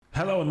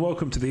Hello and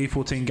welcome to the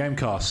E14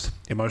 Gamecast,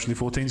 Emotionally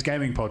 14's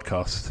gaming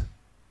podcast.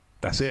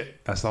 That's it.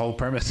 That's the whole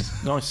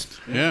premise. Nice.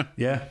 Yeah.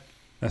 Yeah,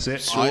 that's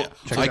it.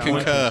 I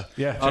concur.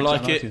 Yeah, I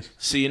like it.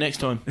 See you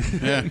next time.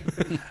 Yeah.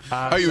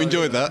 Hope you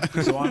enjoyed that.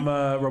 So I'm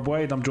Rob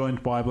Wade. I'm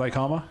joined by Blake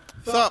Harmer.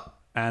 What's up?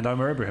 And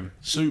Omer Ibrahim.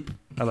 Soup.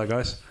 Hello,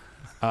 guys.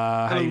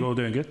 How you all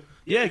doing? Good?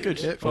 Yeah, good.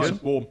 Yeah, Fine.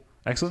 good. Warm.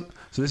 Excellent.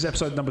 So this is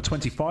episode number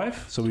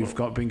 25. So we've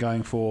been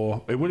going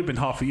for... It would have been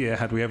half a year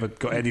had we ever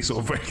got any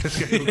sort of regular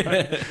schedule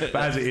going. But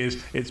as it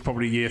is, it's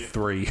probably year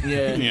 3.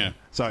 Yeah. Yeah.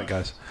 Sorry,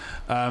 guys.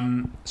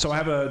 So I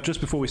have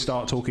just before we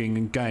start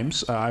talking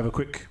games, I have a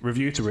quick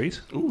review to read.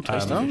 Ooh,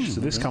 tasty.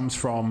 So this comes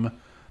from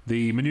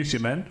the Minutia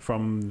Men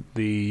from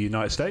the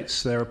United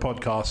States. They're a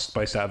podcast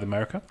based out of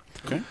America.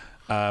 Okay.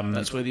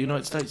 That's where the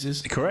United States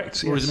is.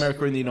 Correct. Or yes. is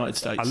America in the United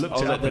States? I looked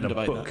I'll it let up them in a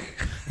debate book.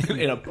 that.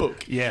 In a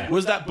book? Yeah.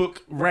 Was that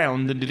book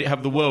round and did it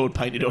have the world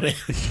painted on it?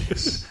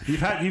 Yes.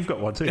 You've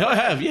got one too. I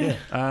have, yeah.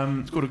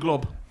 It's called a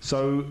glob.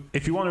 So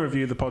if you want to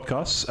review the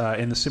podcasts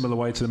in a similar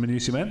way to the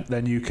Minutia Men,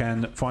 then you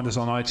can find us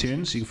on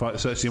iTunes. You can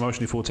search the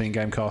Emotionally 14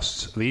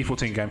 Gamecast, the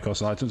E14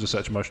 Gamecast on iTunes, or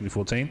search Emotionally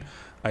 14.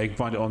 You can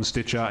find it on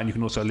Stitcher, and you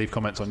can also leave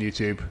comments on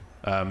YouTube.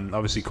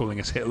 Obviously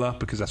calling us Hitler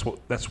because that's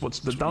what's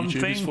the done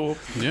YouTube thing. is for.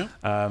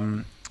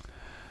 Yeah.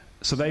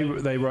 So they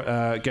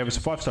gave us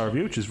a 5-star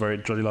review, which is very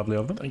jolly lovely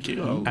of them. Thank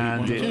you.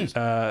 And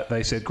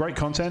they said, great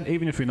content.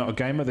 Even if you're not a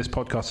gamer, this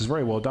podcast is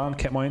very well done.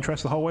 Kept my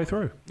interest the whole way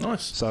through.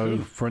 Nice. So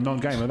for a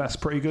non-gamer, that's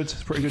pretty good.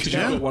 It's pretty good to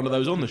Because you've go. got one of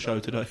those on the show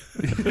today.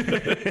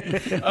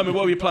 I mean,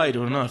 what have you played? I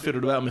don't know. I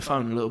fiddled about on my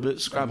phone a little bit.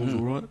 Scrabble's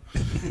all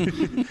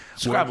right.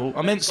 Scrabble?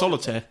 I meant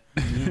solitaire.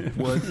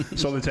 Word.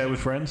 Solitaire with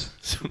friends.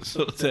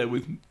 Solitaire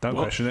with... Don't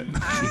what? question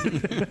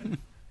it.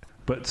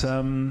 But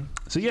so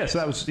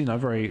that was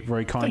very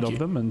very kind Thank of you.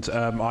 them, and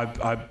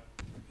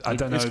I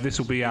don't know. This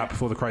will be out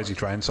before the Crazy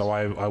Train, so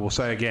I will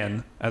say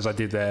again, as I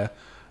did there,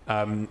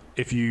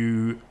 if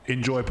you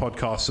enjoy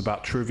podcasts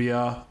about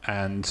trivia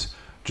and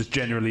just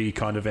generally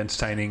kind of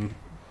entertaining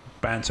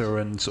banter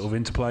and sort of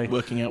interplay,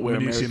 Working out where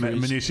Minutia America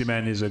is. Minutia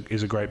Men is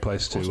a great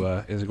place to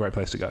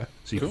go.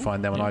 So you can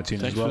find them on iTunes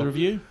Thanks as well. for the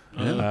review.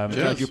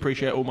 Glad you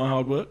appreciate all my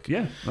hard work.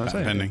 Yeah, that's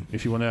it. Pending.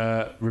 If you want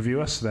to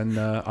review us, then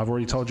I've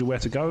already told you where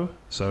to go.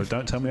 So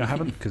don't tell me I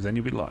haven't, because then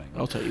you'll be lying.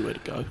 I'll tell you where to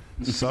go.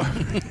 So,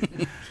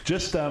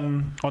 just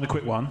on a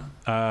quick one,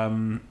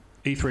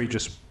 E3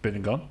 just been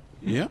and gone.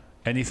 Yeah.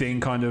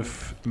 Anything kind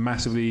of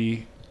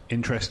massively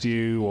interest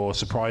you or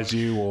surprise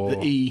you, or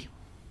The E.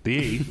 The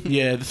E?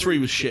 Yeah, the 3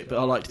 was shit, but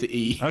I liked the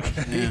E.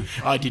 Okay. Yeah.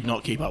 I did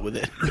not keep up with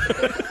it.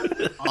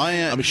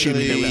 I'm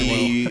assuming they went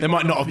well. There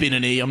might not have been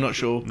an E, I'm not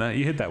sure. No,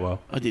 you hit that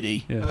well. I did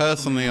E. Yeah.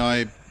 Personally,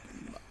 I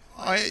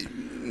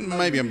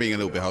maybe I'm being a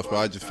little bit harsh, but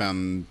I just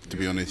found, to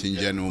be honest, in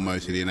general,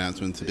 most of the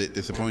announcements a bit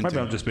disappointing. Maybe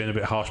I'm just being a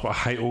bit harsh, but I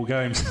hate all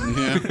games.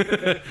 Yeah.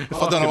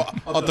 I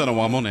don't know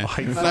why I'm on it.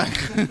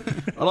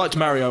 I liked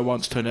Mario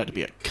once, turned out to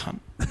be a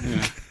cunt.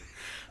 Yeah.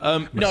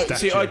 No,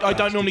 see, I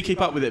don't normally keep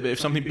up with it, but if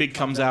something big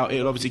comes out,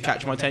 it'll obviously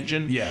catch my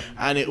attention. Yeah.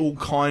 And it all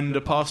kind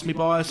of passed me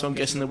by, so I'm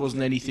guessing there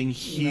wasn't anything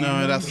huge.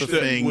 No, that's the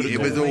thing. would've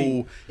got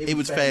me. It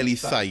was fairly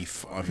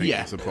safe, I think. Yeah.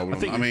 That's the problem. I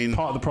think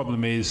part of the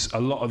problem is a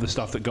lot of the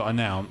stuff that got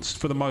announced,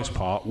 for the most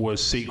part, was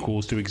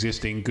sequels to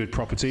existing good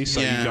properties.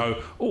 So Yeah. you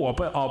go, oh,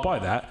 I'll buy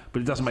that,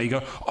 but it doesn't make you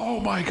go, oh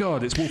my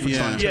god, it's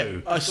Wolfenstein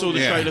 2. Yeah, I saw the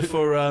Yeah. trailer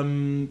for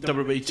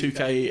WWE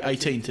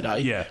 2K18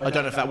 today. Yeah. I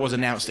don't know if that was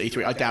announced at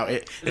E3. I doubt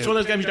it. It's one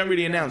of those games you don't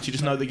really announce. You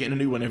just know they're getting a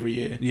new one every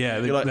year. Yeah,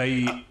 You're like,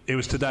 it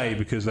was today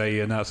because they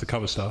announced the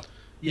cover star.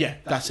 yeah,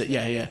 that's it.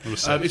 Yeah.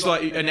 was It's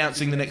like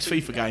announcing the next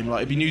FIFA game.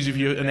 Like, it'd be news if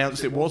you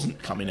announced it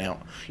wasn't coming out.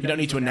 You don't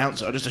need to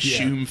announce it. I just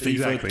assume FIFA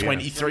exactly,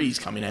 23 is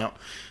coming out.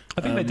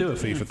 I think they do a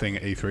FIFA thing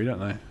at E3, don't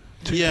they?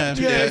 yeah,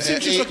 It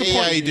seems just like a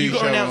point. EA do You've got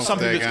to show announce off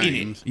something their that's in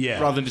games. it, Yeah.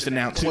 rather than just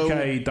announce it.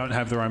 2K don't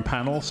have their own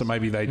panel, so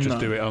maybe they just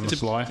do it on the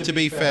sly. To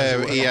be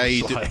fair,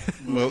 EA do,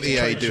 well,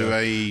 EA do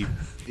Trade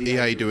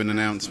EA do an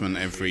announcement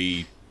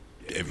every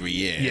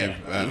year.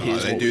 Yeah.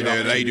 Here's They what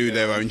do we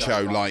their own show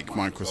like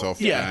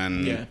Microsoft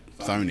and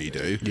Sony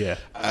do. Yeah.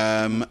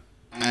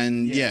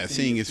 And yeah,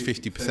 seeing as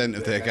 50%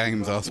 of their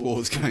games are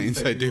sports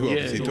games, they do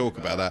obviously talk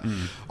about that.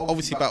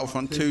 Obviously,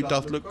 Battlefront 2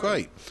 does look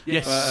great.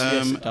 Yes,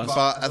 yes, it does.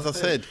 But as I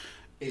said,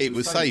 it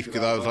was safe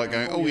because I was like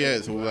going, oh yeah,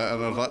 it's all that,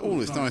 and I was like, oh,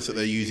 it's nice that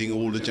they're using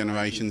all the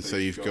generations. So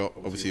you've got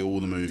obviously all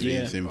the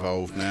movies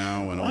involved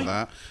now and all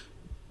that.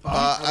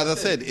 But as I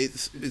said,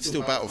 it's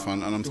still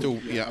Battlefront, and I'm still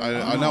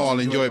I know I'll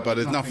enjoy it, but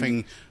there's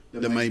nothing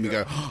that made me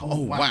go,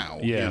 oh wow,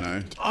 Yeah. you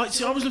know. I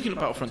was looking at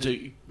Battlefront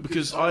 2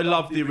 because I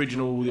love the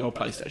old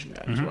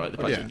PlayStation games, right? The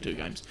PlayStation 2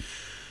 games.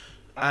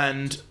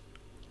 And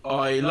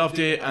I loved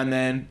it, and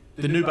then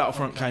the new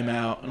Battlefront came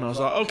out, and I was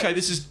like, okay,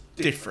 this is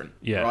different,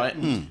 Yeah. right?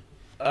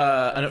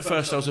 And at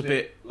first I was a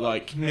bit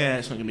like, yeah,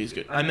 it's not going to be as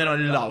good. And then I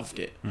loved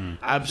it.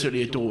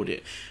 Absolutely adored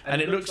it.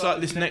 And it looks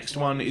like this next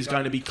one is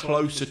going to be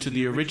closer to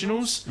the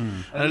originals.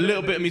 And a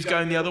little bit of me's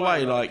going the other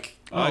way. Like,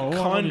 I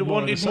kind of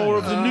wanted more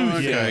of the new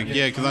thing. Okay,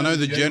 yeah, because I know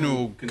the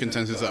general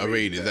consensus that I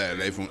read is that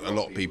a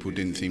lot of people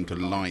didn't seem to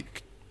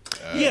like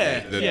a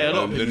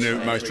lot of the people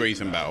say most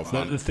recent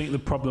Battlefront. The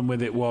problem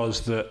with it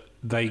was that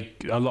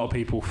a lot of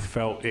people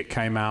felt it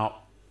came out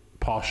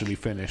partially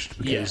finished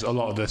because a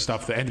lot of the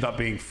stuff that ended up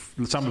being,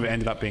 some of it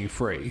ended up being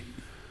free,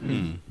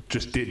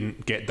 just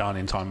didn't get done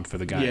in time for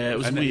the game. Yeah, it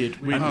was weird.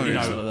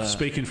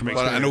 Speaking from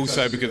experience, and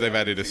also because they've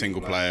added a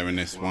single player in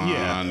this one,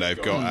 and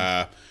they've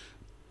got,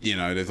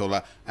 there's all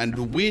that. And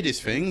the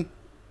weirdest thing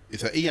is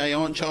that EA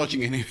aren't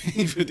charging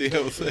anything for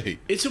DLC.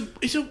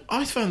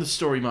 I found the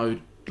story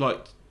mode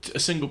like a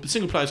single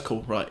player's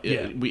cool, right?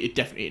 It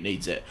definitely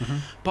needs it.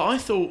 But I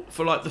thought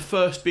for like the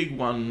first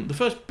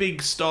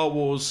big Star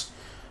Wars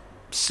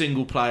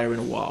single player in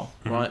a while,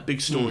 right?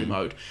 Big story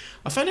mode.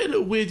 I found it a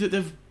little weird that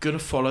they're going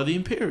to follow the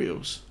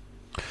Imperials.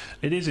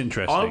 It is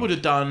interesting. I would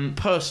have done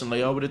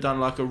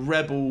like a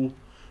Rebel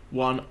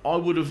one. I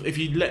would have, if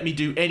you'd let me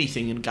do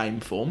anything in game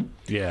form,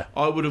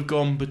 I would have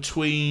gone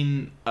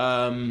between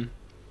A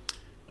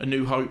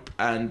New Hope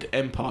and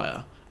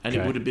Empire, and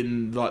it would have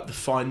been like the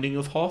finding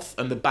of Hoth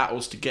and the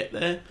battles to get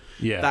there.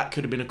 Yeah, that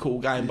could have been a cool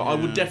game, but I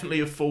would definitely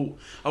have thought.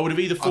 I would have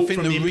either thought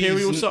from the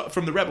Imperial side,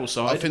 from the Rebel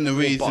side. I think the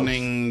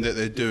reasoning that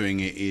they're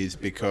doing it is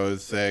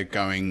because they're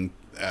going.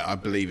 I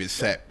believe it's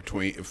set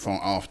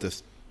after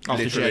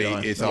literally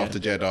Jedi. It's after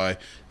Jedi.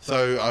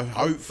 So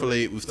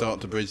hopefully it will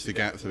start to bridge the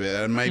gaps a bit,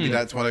 and maybe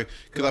that's why.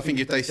 Because I think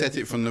if they set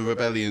it from the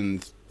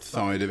Rebellion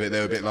side of it,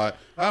 they're a bit like,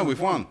 oh,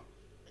 we've won.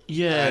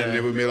 Yeah, and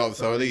it would be like,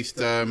 so at least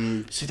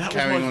carrying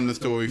on the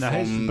story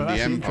from the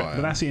Empire.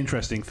 But that's the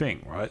interesting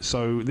thing, right?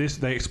 So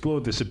they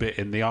explored this a bit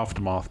in the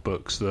Aftermath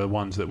books, the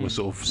ones that were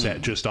sort of set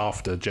just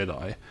after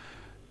Jedi.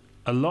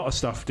 A lot of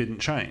stuff didn't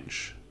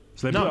change.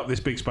 So they blew up this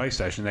big space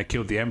station, they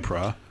killed the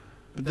Emperor.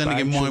 But then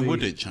again, why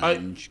would it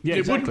change?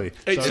 Exactly.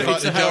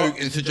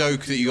 It's a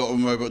joke that you got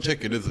on Robot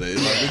Chicken, isn't it?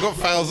 It's like, we've got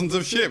thousands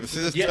of ships.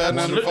 Just turn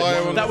on the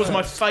fire. That was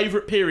my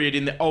favourite period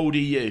in the old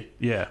EU.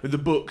 Yeah. With the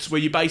books, where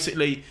you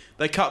basically,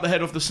 they cut the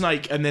head off the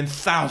snake and then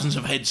thousands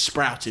of heads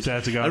sprouted. So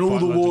and all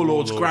the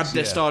warlords grabbed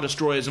their Star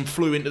Destroyers and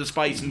flew into the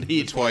space and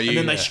hid. And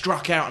then they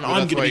struck out and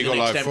I'm going to be the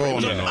next Emperor. It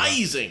was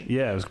amazing.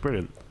 Yeah, it was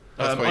brilliant.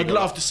 I'd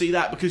love to see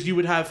that because you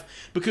would have...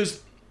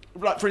 Because,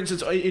 like, for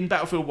instance, in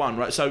Battlefield 1,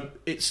 right, so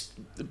it's...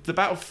 The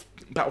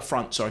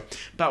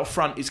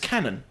Battlefront is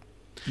canon.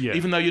 Yeah.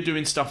 Even though you're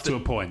doing stuff that to a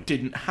point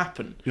didn't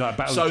happen. Like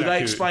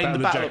they explained the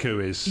Battle of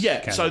Jakku is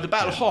canon. So the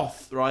Battle of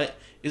Hoth, right,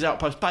 is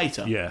Outpost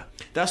Beta. Yeah.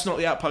 That's not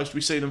the outpost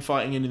we see them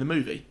fighting in the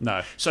movie.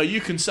 No. So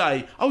you can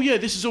say, oh yeah,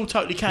 this is all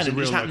totally canon.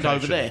 This happened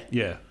over there.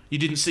 Yeah. You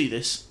didn't see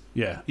this.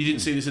 Yeah. You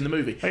didn't see this in the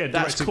movie. Oh, yeah,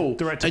 that's cool.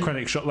 Director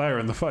Krennic shot Leia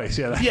in the face.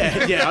 Yeah.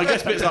 Yeah. I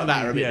guess bits like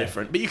that are a bit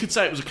different. But you could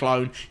say it was a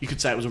clone. You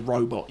could say it was a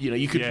robot. You know,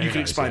 you could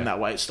explain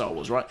that way. It's Star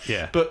Wars, right?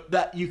 Yeah. But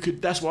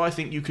that's why I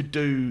think you could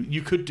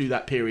do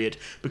that period,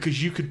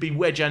 because you could be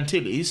Wedge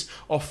Antilles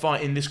off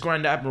fighting this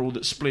Grand Admiral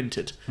that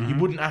splintered. You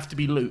wouldn't have to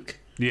be Luke.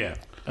 Yeah.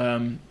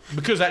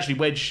 Because actually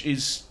Wedge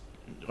is,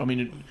 I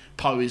mean,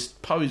 Poe is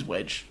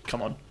Wedge.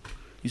 Come on.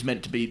 He's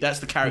meant to be. That's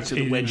the character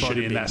that Wedge should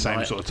have been. That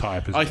same sort of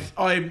type.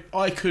 Isn't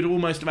I could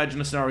almost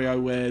imagine a scenario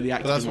where the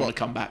actor doesn't want to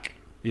come back.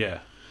 Yeah.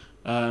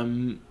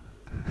 Because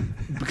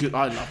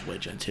I love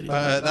Wedge Antilles.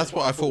 That's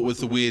what I thought was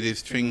the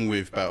weirdest thing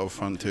with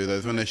Battlefront 2. Though,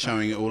 is when they're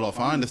showing it all off.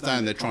 I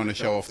understand they're trying to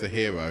show off the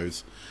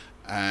heroes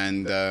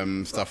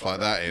and stuff like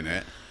that in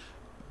it.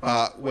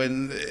 But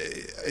when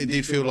it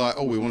did feel like,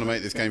 we want to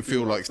make this game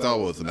feel like Star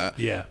Wars and that.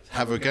 Yeah.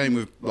 Have a game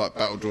with like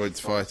battle droids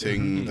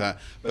fighting that,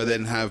 but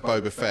then have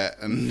Boba Fett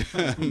and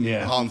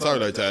Han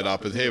Solo turn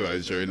up as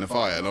heroes during the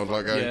fight, and I was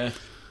like, is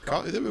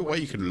there a way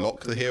you can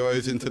lock the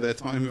heroes into their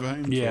time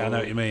frames? Yeah, I know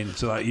what you mean.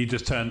 So like you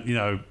just turn,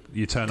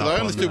 you turn up.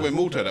 I understood when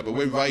Maul turned up, but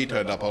when Rey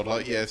turned up, I was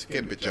like, it's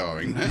getting a bit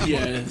jarring.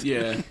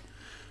 Yeah.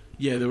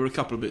 There were a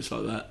couple of bits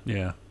like that.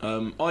 Yeah.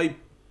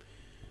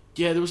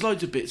 There was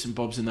loads of bits and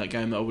bobs in that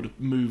game that I would have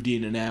moved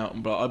in and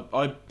out, but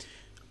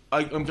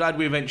I'm glad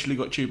we eventually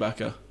got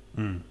Chewbacca.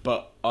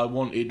 But I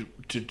wanted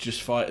to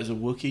just fight as a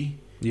Wookiee.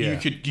 Yeah.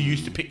 You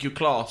used to pick your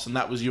class, and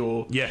that was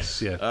your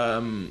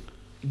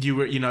you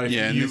were, and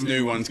this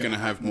new one's going to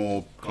have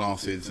more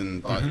classes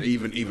and like,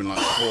 even like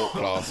sport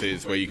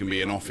classes where you can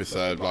be an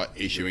officer, like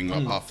issuing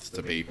like puffs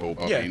to people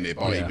by being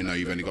nearby, even though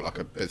you've only got like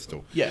a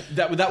pistol. Yeah,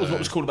 that was what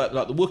was cool about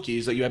like the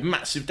Wookiees, that you had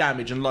massive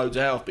damage and loads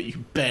of health, but you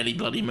can barely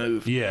bloody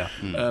move. Yeah,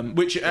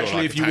 which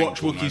actually, like if you watch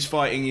Wookiees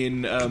fighting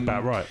in,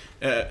 about right.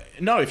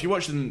 No, if you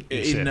watch them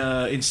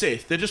in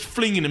Sith, they're just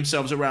flinging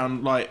themselves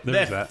around like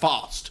they're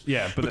fast.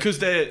 Yeah, but because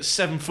they're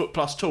 7 foot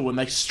plus tall and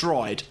they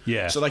stride.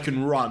 Yeah, so they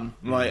can run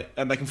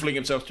and they can fling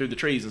themselves through the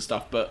trees and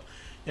stuff. But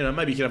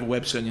maybe you could have a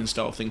web slinging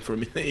style thing for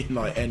him in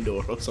like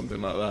Endor or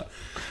something like that.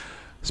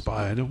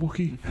 Spider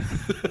Wookiee.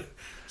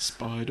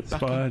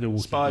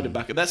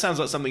 Spider-backer. That sounds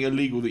like something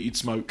illegal that you'd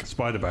smoke.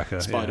 Spider-backer.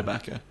 Is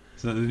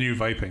that the new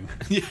vaping?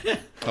 Yeah.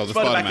 Oh, the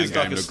Spider-Man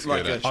game looks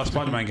good.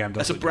 Spider-Man game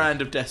does. That's a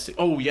brand of Destiny.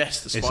 Oh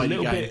yes, the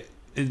Spider game.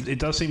 It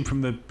does seem from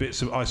the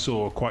bits I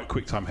saw quite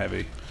quick time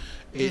heavy.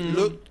 It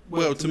looked,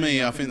 well, to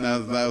me, I think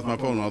that was my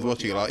problem. I was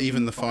watching it, like,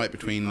 even the fight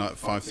between, like,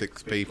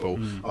 5-6 people,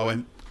 I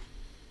went,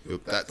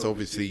 that's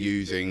obviously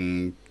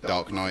using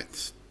Arkham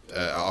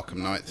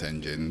Knight's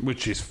engine.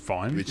 Which is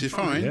fine.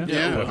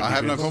 Yeah. I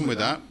have no problem with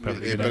that.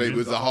 But it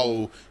was the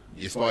whole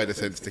your spider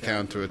sense to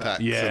counter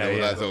attacks Yeah, and all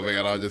yeah. that sort of thing.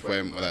 And I just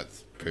went, well,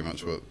 that's pretty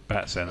much what.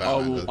 Bat sense. I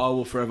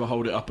will forever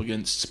hold it up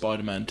against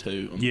Spider-Man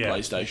 2 on the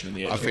PlayStation and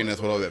the Xbox. I think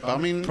that's what I did. But I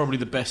mean, Probably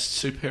the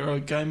best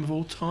superhero game of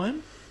all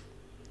time.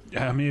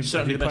 Yeah, I mean, have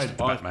Certainly you the played best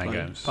the I've Batman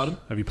played. games? Pardon?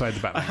 Have you played the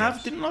Batman I have.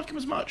 games? Didn't like him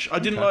as much. I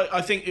didn't like.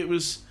 I think it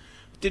was.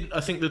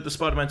 I think that the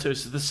Spider-Man 2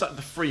 is the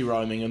free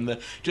roaming and the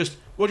just.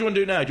 What do you want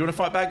to do now? Do you want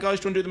to fight bad guys?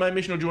 Do you want to do the main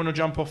mission, or do you want to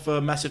jump off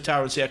a massive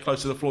tower and see how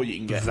close to the floor you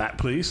can get? That,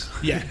 please.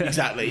 Yeah,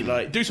 exactly.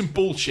 Like, do some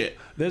bullshit.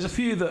 There's a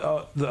few that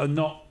are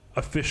not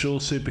official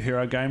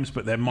superhero games,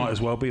 but there might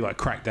as well be, like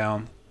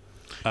Crackdown,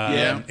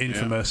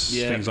 Infamous,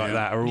 Yeah. things like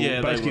that. Are all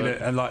Yeah, they basically were.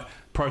 and like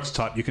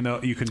Prototype. You can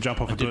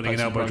jump off a did building play and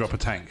some elbow drop a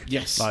Prototype. tank.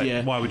 Yes, Like,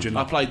 yeah. why would you I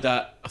not? played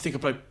that. I think I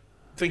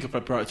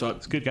played Prototype.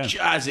 It's a good game.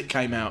 As it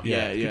came out.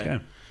 Yeah. good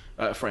game.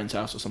 At a friend's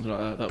house or something like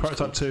that. That was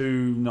Prototype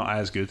 2 not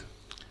as good.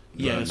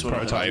 Yeah, that's what I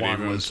Prototype heard.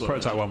 1 was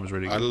Prototype 1 was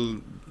really I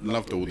good.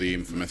 loved all the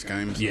Infamous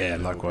games. Yeah,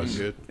 likewise.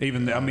 Good.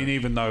 Even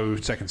though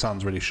Second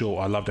Son's really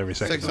short, I loved every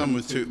second.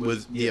 Second Son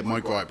was my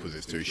gripe was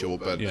it's too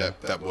short, but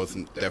that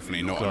wasn't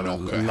definitely not a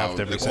knock at how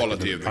the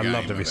quality of the I game.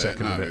 loved every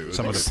second of it.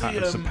 Some of the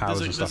patterns and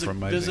powers and stuff are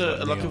amazing. There's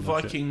a like neon and shit.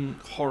 Viking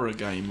horror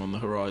game on the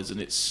horizon.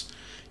 It's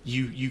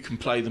you can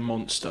play the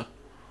monster.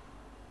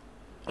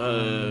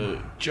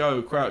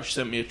 Joe Crouch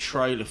sent me a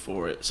trailer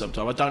for it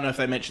sometime. I don't know if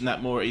they mentioned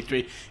that more at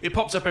E3. It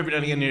pops up every now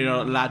and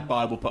again. Lad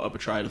Bible put up a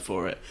trailer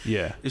for it.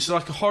 Yeah. It's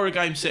like a horror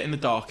game set in the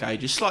Dark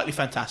Ages, slightly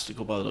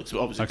fantastical by the looks of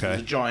it. Obviously, 'cause Okay.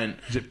 it's a giant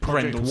Is it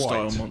Project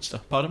Grendel-style White?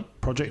 monster. Pardon?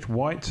 Project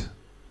White?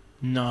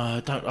 No,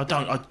 I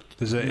don't.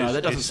 No,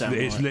 that doesn't sound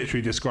It's right.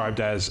 literally described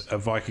as a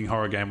Viking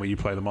horror game where you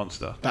play the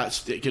monster.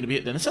 That's going to be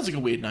it then. It sounds like a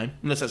weird name,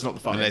 unless that's not the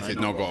fucking Unless name.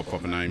 it's not got a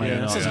proper name. Yeah,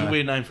 Yeah, it sounds like yeah. a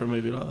weird name for a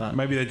movie like that.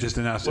 Maybe they just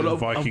announced it as a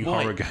Viking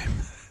white. horror game.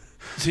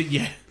 So,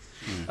 yeah.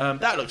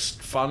 That looks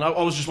fun. I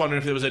was just wondering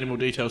if there was any more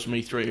details from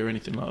E3 or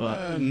anything like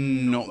that.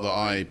 Not that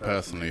I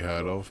personally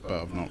heard of, but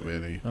I've not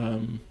really.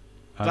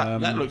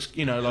 That looks,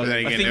 like But then I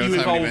again, think there you was so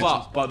many evolve mentions.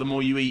 up by the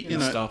more you eat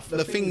and stuff.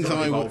 The things Sort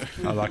of I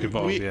evolve. I like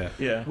Evolve, yeah.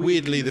 Yeah.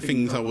 Weirdly, the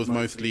things I was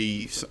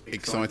mostly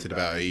excited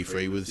about at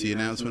E3 was the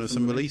announcement of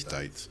some release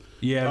dates.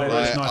 Yeah,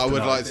 that's nice I to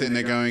would know. like sitting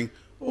there going,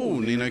 "Oh,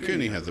 Nino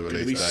Kuni has a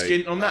release be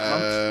date." skint on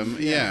that month.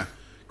 Yeah,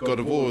 God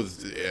of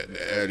War's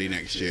early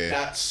next year.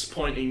 That's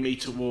pointing me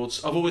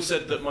towards. I've always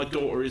said that my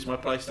daughter is my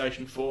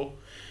PlayStation 4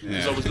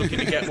 because Yeah. I was looking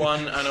to get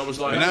one, and I was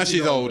like, But now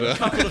she's older.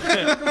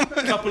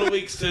 couple of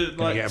weeks to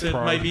get a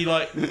Pro. maybe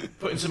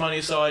putting some money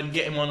aside and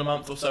getting one a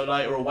month or so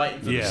later, or waiting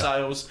for the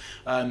sales.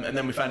 And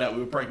then we found out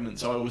we were pregnant,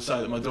 so I always say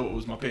that my daughter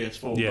was my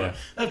PS4. Yeah. But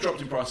they've dropped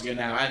in price again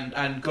now,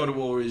 and God of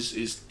War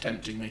is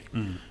tempting me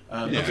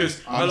because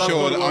I I'm love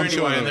sure- God of War I'm anyway.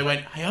 sure And that- they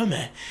went, "Hey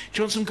Omer, do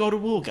you want some God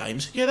of War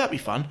games? Yeah, that'd be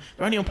fun.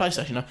 They're only on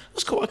PlayStation now.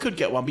 That's cool. I could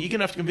get one, but you're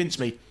gonna have to convince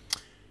me.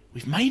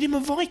 We've made him a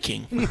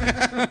Viking.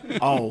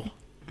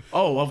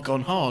 Oh, I've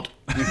gone hard.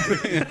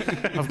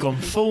 I've gone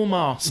full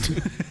mast.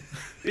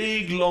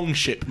 Big long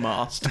ship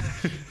mast.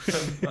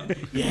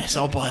 Yes,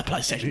 I'll buy a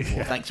PlayStation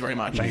 4. Thanks very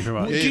much. Thank you very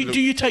much.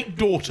 Do you take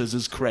daughters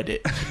as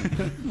credit?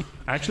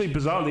 Actually,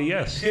 bizarrely,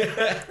 yes.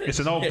 It's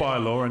an old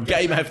bylaw and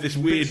Game have this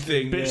weird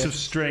thing. bits yeah. of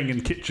string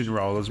and kitchen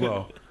roll as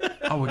well.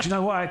 Oh, well, do you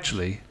know what,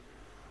 actually?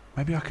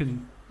 Maybe I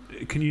can...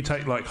 Can you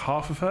take, like,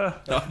 half of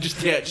her?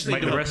 Just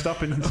Make the rest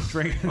up in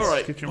string and All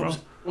right. kitchen roll?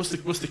 What's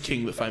the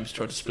king that famously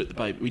tried to split the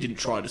baby? We didn't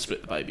try to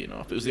split the baby in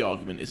half. It was the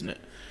argument, isn't it?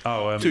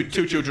 Oh, Two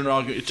children are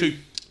arguing.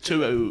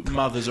 Two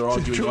mothers are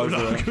arguing over.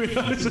 No,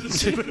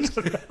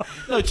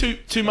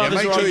 two mothers make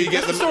are sure arguing. you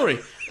get That's the story.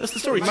 That's the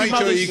story. Make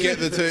sure you get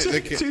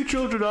the Two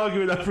children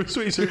arguing over a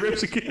sweet, so he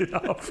rips a kid in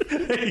half.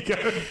 There you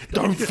go.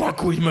 Don't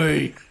fuck with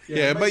me.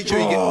 yeah. Make sure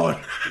you get.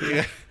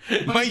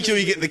 Make sure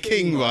you get the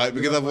king right,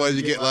 because otherwise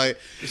you get like...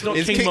 It's not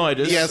King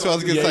Midas. Yeah, that's what I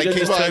was going to Yeah, say. you King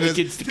don't just turn the Midas.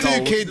 kids to Two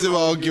gold. kids are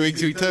arguing,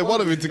 so you turn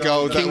one of them into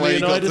gold. King That way you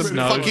got Leonidas? some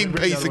No. fucking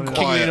peace and King King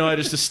quiet.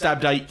 Leonidas just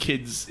stabbed 8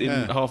 kids in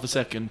half a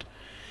second.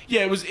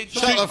 Yeah, it was.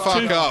 Shut the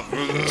fuck up.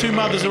 Two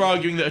mothers are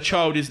arguing that a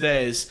child is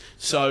theirs,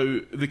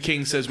 so the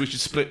king says we should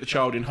split the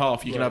child in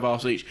half. You can have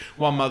half each.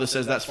 One mother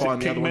says that's fine.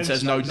 The King other one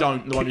says no,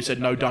 don't. The one who said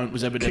no, don't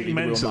was evidently King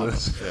the real mother.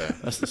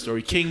 Mentalist. That's the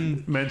story.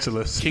 King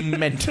Mentalist.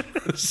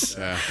 Mentalist.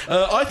 Yeah.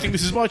 I think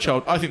this is my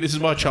child. I think this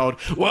is my child.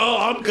 Well,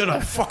 I'm gonna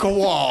fuck a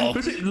wall.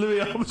 Was it Louis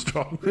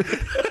Armstrong?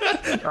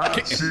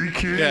 I see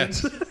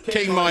kids. Yeah.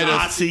 King I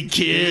Midas. see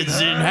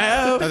kids in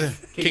hell.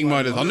 King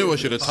Midas. I knew I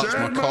should have touched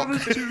my cock.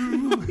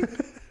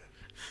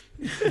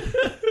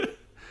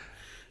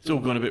 It's all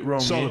gone a bit wrong.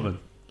 Solomon.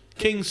 Here.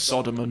 King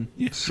Solomon.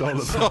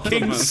 Solomon.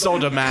 King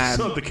Sodoman.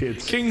 Sod the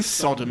kids. King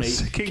Sodomy.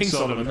 King King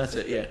Solomon. Solomon. That's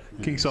it. Yeah.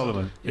 King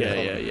Solomon.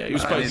 Yeah. He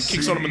was supposed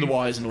King Solomon the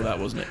Wise and all that,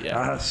 wasn't it? Yeah.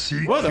 I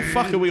see Why the kids.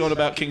 fuck are we on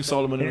about King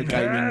Solomon and a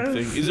gaming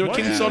thing? Is there a Why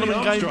King is Solomon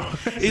Louis game?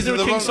 Armstrong? Is there a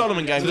The King wrong-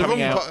 Solomon game the coming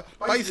wrong out?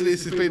 Basically,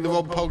 this has been the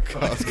wrong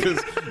podcast, because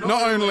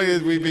not only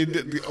have we been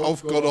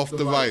gone off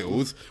the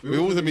rails,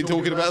 we've also been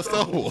talking about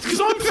Star Wars.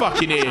 Because I'm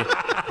fucking here.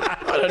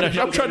 I don't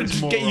know. I'm trying to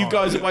just get you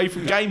guys away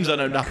from games I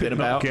know nothing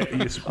about.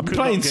 I'm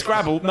playing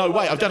Scrabble. No,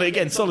 wait, I've done it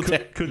again.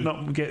 Solitaire. Could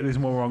not get this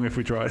more wrong if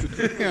we tried.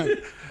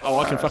 Oh,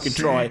 I can fucking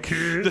try.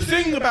 The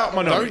thing about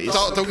minorities... Don't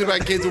start talking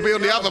about kids. We'll be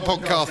on the other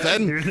podcast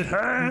then.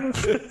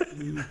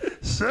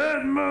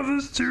 Sad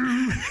mothers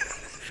too.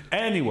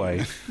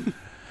 Anyway,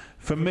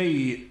 for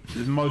me,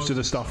 most of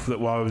the stuff that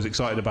I was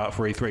excited about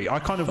for E3, I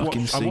kind of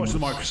watched the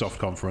Microsoft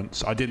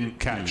conference. I didn't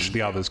catch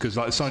the others because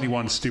like Sony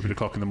one's stupid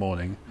o'clock in the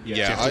morning. Yeah,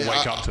 so you have to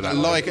wake up to that.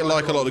 Like a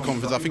lot of the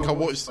conferences, I think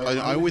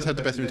I always had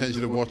the best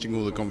intention of watching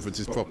all the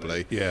conferences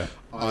properly. Yeah,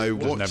 I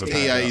watched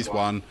EA's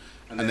one,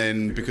 and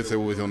then because they're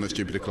always on at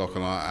stupid o'clock,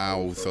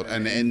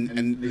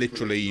 and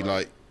literally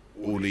like.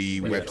 All the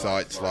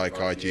websites like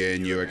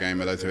IGN,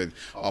 Eurogamer, those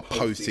are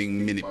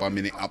posting minute by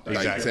minute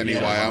updates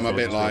anyway. Yeah, I'm a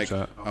bit like,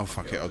 oh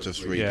fuck it, I'll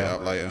just read it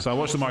out later. So I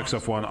watched the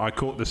Microsoft one. I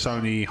caught the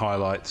Sony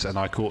highlights and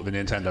I caught the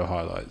Nintendo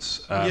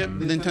highlights.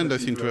 Nintendo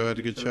seemed to have had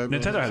a good show.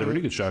 Nintendo had a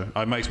really good show.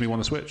 It makes me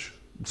want to switch.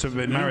 So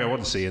Mario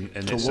Odyssey in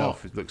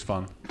itself, it looks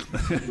fun.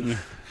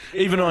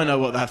 Even I know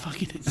what that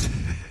fucking is.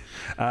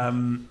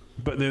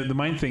 But the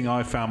main thing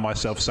I found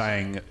myself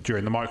saying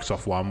during the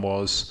Microsoft one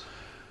was,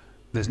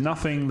 there's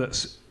nothing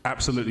that's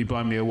absolutely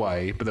blown me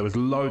away, but there was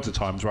loads of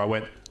times where I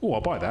went, oh,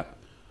 I'll buy that.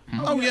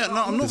 Oh yeah,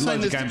 no, I'm not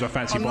saying there's games I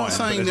fancy buying, but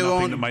there's there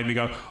nothing that made me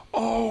go,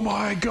 oh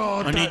my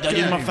god, I need that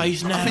in my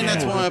face now. I think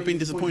that's why I've been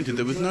disappointed.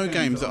 There was no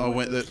games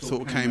that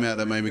sort of came out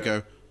that made me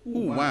go, oh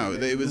wow.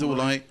 It was all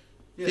like,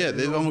 yeah,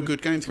 there's all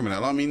good games coming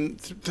out. I mean,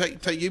 take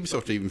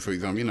Ubisoft even for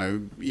example.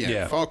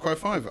 Far Cry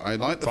 5. I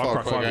like the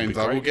Far Cry games.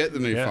 I will get the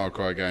new Far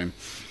Cry game.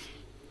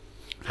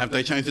 Have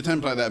they changed the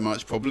template that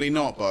much? Probably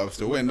not, but I'll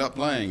still end up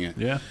playing it.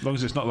 Yeah, as long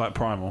as it's not like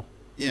Primal.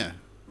 Yeah,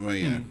 well,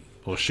 yeah.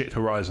 Or shit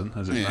Horizon,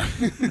 as it's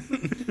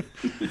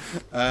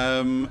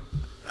known.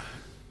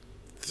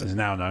 It's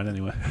now known,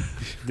 anyway.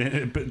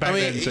 But back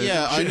then, shit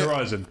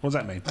Horizon. What does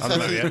that mean? I don't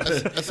know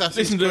yet.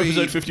 Listen to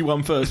episode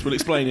 51 first, we'll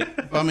explain it.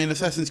 I mean,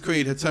 Assassin's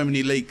Creed had so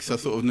many leaks, I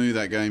sort of knew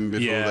that game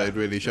before they'd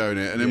really shown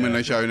it. And then when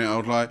they showed it, I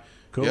was like,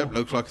 cool. Yep,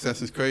 looks like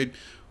Assassin's Creed.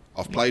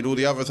 I've played all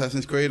the other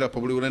Assassin's Creed, I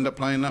probably will end up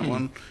playing that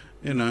one.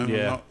 You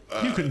know,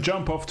 you can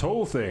jump off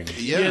tall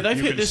things. Yeah, they've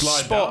hit this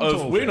spot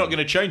of we're not going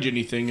to change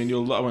anything, and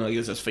you'll. Well, I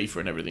guess that's FIFA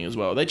and everything as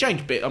well. They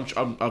changed a bit.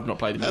 I've not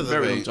played them in a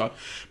very long time,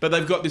 but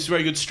they've got this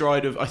very good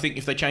stride of. I think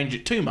if they change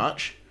it too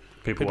much,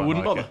 people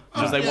wouldn't bother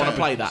because they want to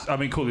play that. I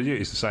mean, Call of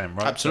Duty is the same,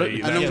 right?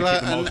 Absolutely. And I'm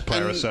glad.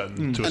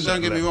 And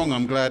don't get me wrong,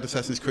 I'm glad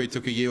Assassin's Creed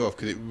took a year off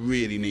because it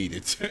really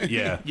needed to.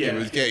 Yeah, it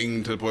was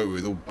getting to the point where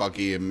it was all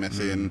buggy and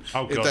messy, and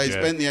if they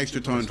spent the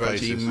extra time to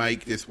actually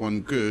make this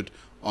one good.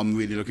 I'm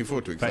really looking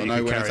forward to it. I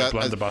know when carry a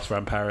blunderbuss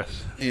around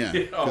Paris. Yeah.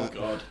 Oh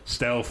god.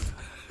 Stealth.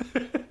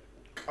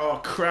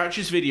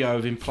 Crouch's video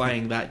of him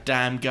playing that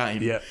damn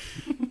game. Yeah.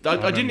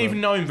 I didn't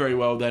even know him very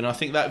well then. I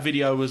think that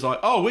video was like,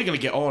 oh, we're going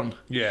to get on.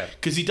 Yeah.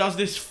 Because he does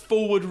this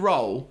forward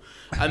roll,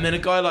 and then a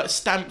guy like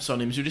stamps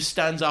on him, so he just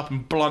stands up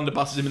and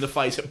blunderbusses him in the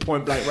face at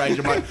point blank range.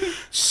 I'm like,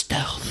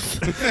 stealth.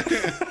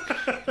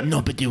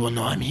 Nobody will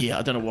know I'm here.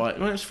 I don't know why.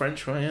 Well, it's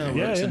French, right?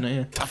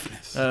 Yeah.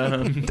 Toughness.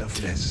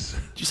 Toughness.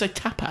 Did you say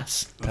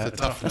tapas?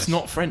 That's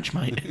not French,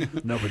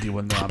 mate. Nobody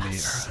will know I'm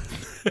here.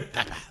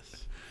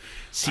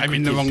 I'm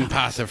in the wrong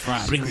part of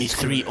France. Bring me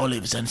 3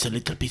 olives and some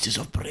little pieces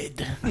of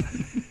bread.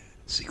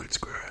 Secret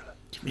squirrel.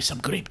 Give me some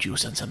grape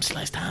juice and some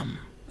sliced ham.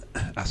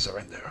 I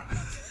surrender.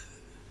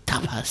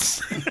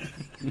 Tapas.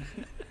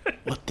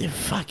 What the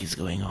fuck is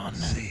going on?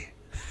 See.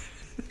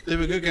 There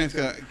were good games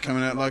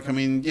coming out. Like, I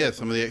mean,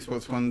 some of the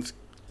Xbox ones,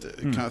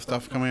 kind of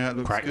stuff coming out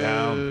looks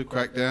good.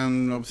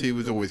 Crackdown, obviously,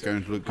 was always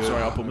going to look good.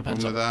 Sorry, I'll put my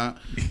pants with that.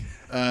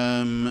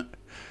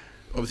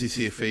 Obviously,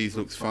 Sea of Thieves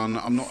looks fun.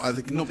 I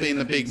think not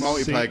being a big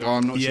multiplayer guy,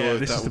 I'm not sure. Yeah,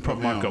 if this that is the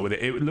problem I've got with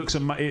it.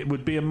 It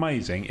would be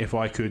amazing if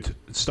I could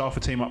staff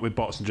a team up with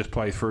bots and just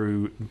play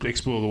through,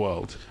 explore the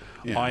world.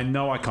 Yeah. I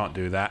know I can't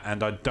do that,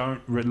 and I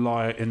don't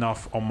rely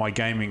enough on my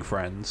gaming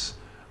friends.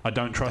 I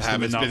don't trust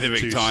them enough to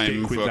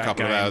stick with that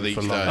game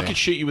for long. I could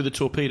shoot you with a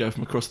torpedo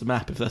from across the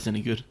map if that's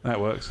any good. That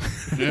works.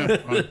 Yeah.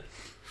 Right.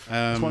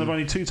 It's one of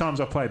only 2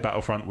 times I've played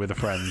Battlefront with a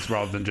friend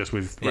rather than just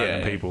with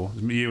random people.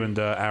 You and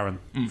Aaron,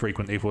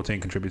 frequent E14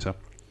 contributor,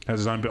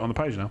 has his own bit on the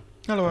page now.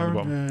 Hello,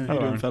 Aaron.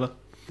 Hello, Aaron. Fella.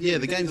 Yeah,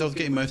 the games I was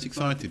getting most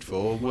excited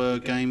for were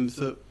games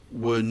that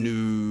were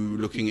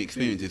new-looking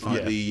experiences,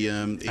 like the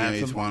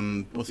EA's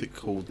one. What's it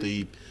called?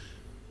 It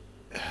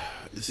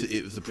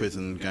was the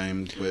prison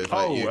game where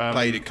you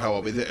played it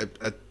co-op. Is it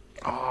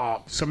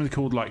something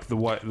called like the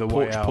way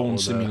Porch out Porn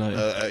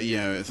Simulator?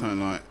 It's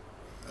something like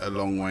a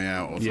long way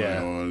out or something,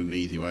 or an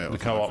easy way out. The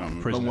co-op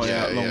prison. Long way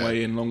out, long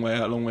way in, long way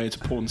out, long way into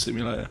porn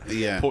simulator.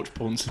 Yeah. Porch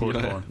porn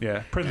simulator. Porn.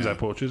 Yeah. Prisons have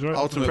porches, right?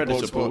 Ultimate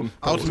porch porn.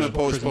 Ultimate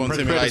porch porn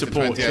simulator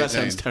 2018. That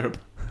sounds terrible.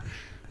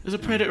 There's a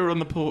predator on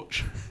the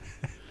porch.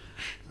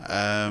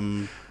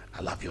 I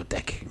love your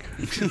decking.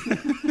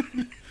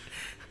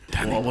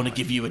 I want to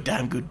give you a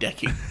damn good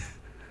decking.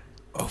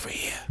 Over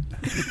here.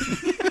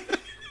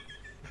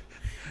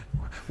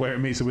 Where it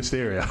meets the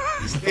wisteria.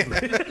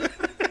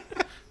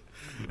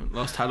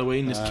 last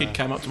Halloween, this kid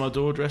came up to my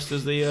door dressed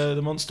as the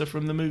monster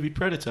from the movie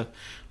Predator.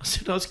 I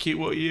said, "That's cute.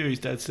 What are you?" His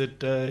dad said,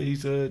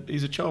 "He's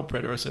a child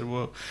predator." I said,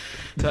 "Well,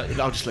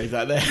 I'll just leave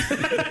that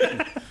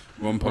there."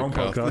 Wrong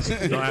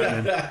podcast. Not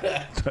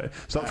happening.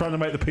 Stop trying to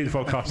make the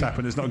paedophile cast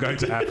happen. It's not going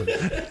to happen.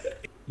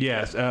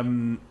 Yes.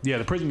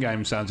 The prison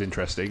game sounds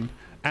interesting.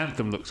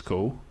 Anthem looks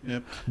cool.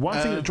 Yep.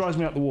 One thing that drives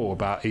me up the wall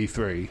about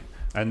E3,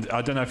 and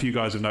I don't know if you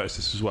guys have noticed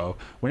this as well,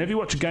 whenever you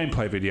watch a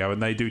gameplay video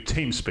and they do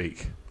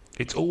TeamSpeak,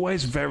 it's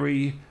always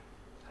very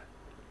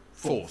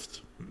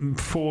forced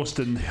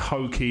and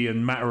hokey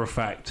and matter of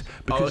fact,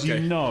 because you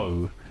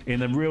know,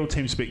 in a real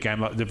TeamSpeak game,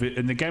 like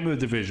in the game of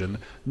the Division,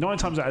 9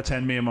 times out of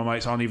 10, me and my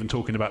mates aren't even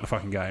talking about the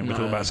fucking game. We're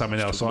talking about something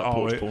else. Like,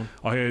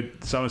 I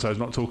heard so-and-so's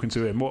not talking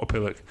to him. What a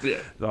pillock. Yeah.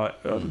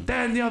 Like,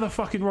 Dan the other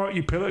fucking right,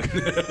 you pillock.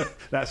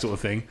 That sort of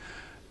thing.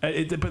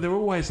 But they're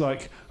always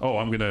like, oh,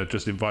 I'm going to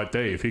just invite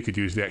Dave. He could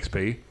use the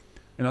XP.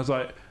 And I was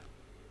like,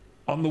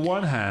 on the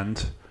one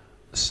hand,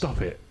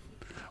 stop it.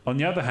 On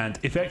the other hand,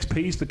 if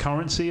XP is the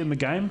currency in the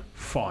game,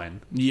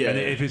 fine. Yeah. And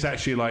if it's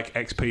actually like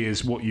XP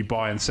is what you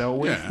buy and sell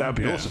with, that would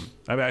be awesome.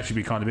 That would actually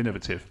be kind of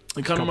innovative.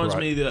 It kind of reminds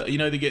me that,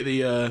 they get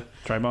the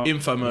trademark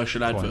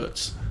infomercial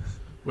adverts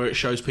where it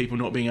shows people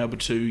not being able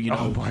to,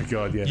 oh my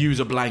God, use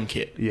a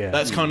blanket. Yeah.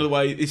 That's kind of the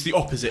way, it's the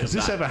opposite Has of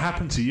this that. ever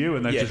happened to you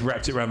and they've just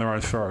wrapped it around their own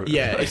throat?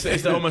 Yeah,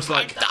 it's almost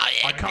like,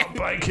 I can't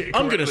blanket.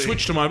 I'm going to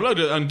switch to my blood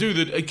and do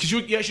the... Because you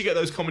actually get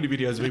those comedy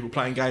videos of people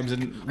playing games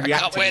and reacting I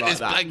can't wear like this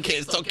that. blanket,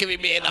 it's not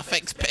giving me enough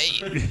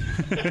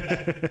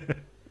XP.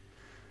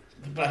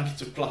 The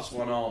blankets of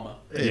 +1 armour.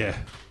 Yeah.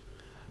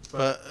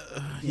 But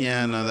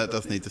that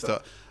does need to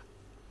start.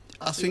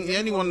 I think the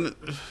only one,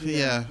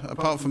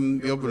 apart from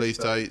the odd release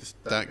dates,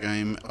 that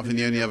game, I think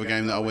the only other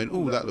game that I went,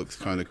 oh, that looks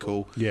kind of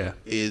cool,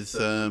 is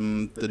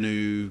the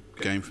new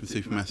game from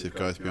Supermassive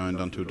guys behind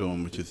Until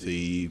Dawn, which is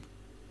the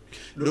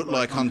looked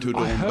like Until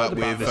Dawn but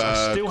with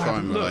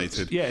crime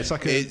related. Yeah, it's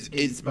like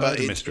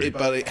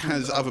but it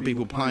has other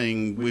people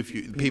playing with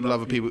you.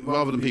 Other people,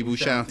 rather than people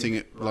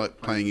shouting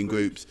like playing in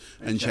groups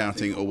and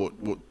shouting or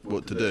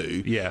what to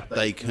do. Yeah,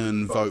 they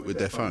can vote with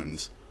their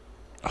phones.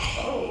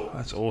 Oh,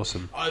 that's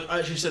awesome! I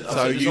actually said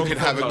so. You could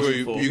have a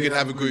group. You could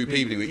have a group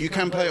evening. You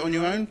can play it on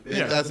your own.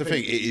 Yeah. That's the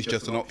thing. It is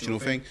just an optional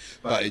thing,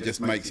 but it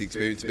just makes the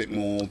experience a bit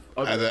more.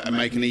 And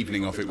make an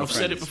evening of it. With I've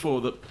said it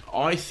before that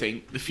I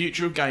think the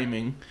future of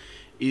gaming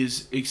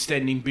is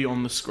extending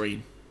beyond the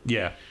screen.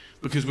 Yeah,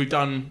 because we've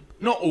done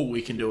not all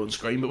we can do on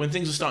screen, but when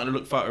things are starting to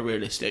look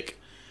photorealistic.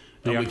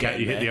 You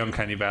hit the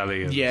uncanny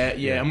valley. And,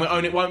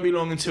 and it won't be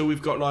long until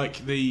we've got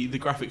like the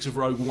graphics of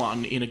Rogue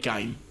One in a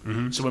game.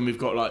 Mm-hmm. So when we've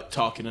got like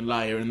Tarkin and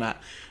Leia and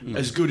that,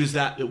 as good as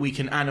that we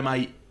can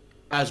animate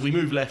as we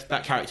move left,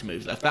 that character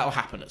moves left. That'll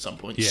happen at some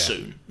point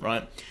soon,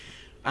 right?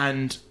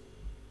 And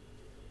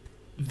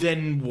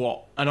then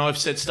what? And I've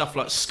said stuff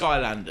like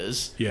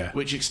Skylanders,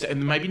 which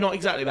extend maybe not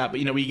exactly that,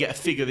 but where you get a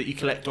figure that you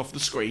collect off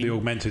the screen, the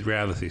augmented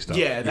reality stuff.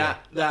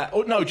 That.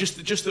 Or no,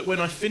 just that when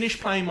I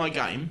finish playing my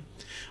game,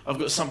 I've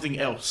got something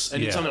else,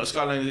 and it's something like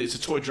Skylanders. It's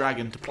a toy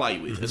dragon to play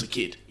with as a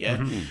kid,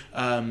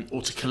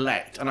 or to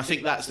collect, and I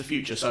think that's the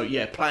future. So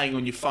playing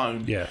on your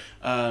phone. Yeah,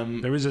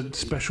 there is a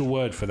special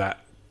word for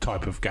that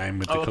type of game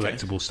with the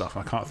collectible stuff.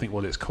 I can't think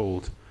what it's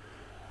called.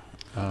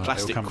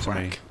 Plastic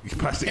crack.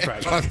 Plastic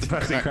crack.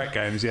 Plastic crack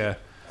games. Yeah.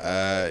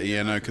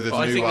 Because there's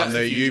a new one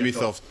that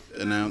Ubisoft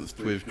announced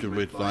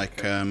with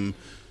like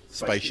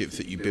spaceships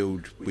that you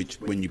build,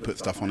 which when you put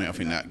stuff on it, I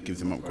think that gives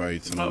them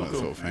upgrades and all that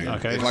sort of thing.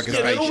 Okay. It's like a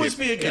spaceship.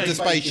 It's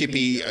a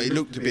spaceshipy. It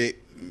looked a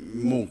bit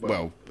more.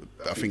 Well,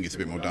 I think it's a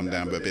bit more dumbed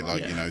down, but a bit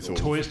like sort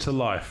of Toys to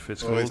Life.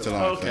 It's Toys called. to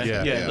Life. Okay.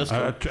 Yeah, that's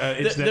cool.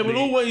 There will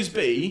always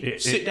be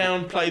sit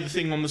down, play the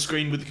thing on the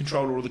screen with the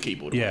controller or the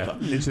keyboard. Yeah, but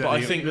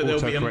I think that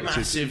there'll be a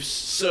massive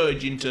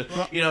surge into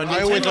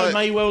Nintendo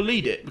may well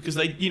lead it because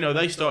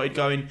they started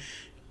going.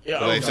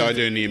 They started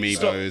doing the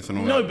amiibos and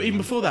all that. No, but even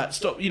before that,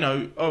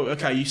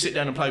 you sit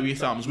down and play with your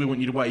thumbs, we want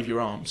you to wave your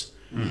arms.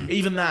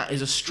 Even that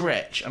is a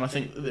stretch, and I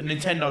think that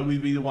Nintendo will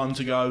be the one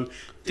to go,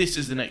 this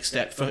is the next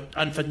step for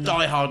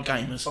die-hard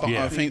gamers.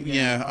 I think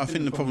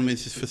the problem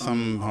is for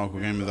some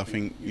hardcore gamers, I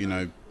think,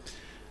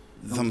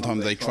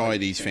 sometimes they try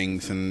these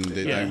things and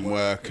they don't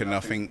work, and I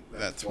think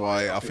that's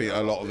why I think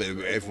a lot of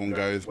it, everyone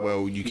goes,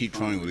 well, you keep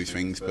trying all these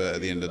things, but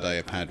at the end of the day,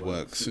 a pad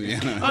works.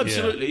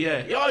 Absolutely,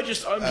 yeah. I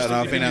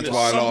think that's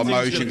why a lot of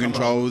motion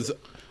controls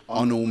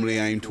are normally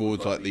aimed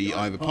towards like the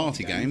either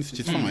party games, which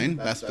is fine.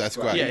 That's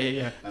great.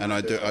 Yeah. And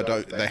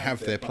they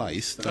have their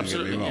place. Don't get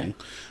me wrong.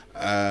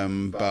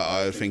 But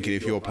I was thinking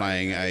if you're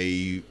playing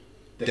a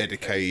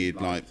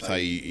dedicated, like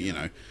say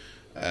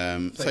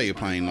you're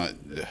playing like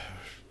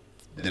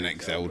the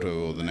next Zelda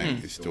or the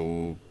next,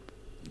 or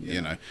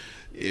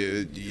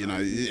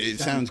it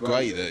sounds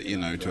great that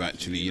to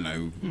actually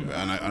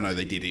I know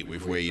they did it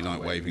with where you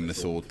like waving the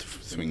sword to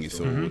swing your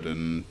sword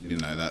and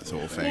that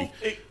sort of thing.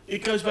 Well,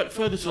 it goes back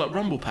further to like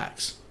Rumble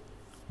Packs.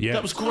 Yeah.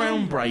 That was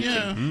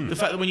groundbreaking. The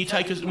fact that when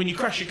you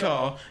crash your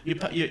car, and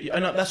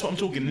that's what I'm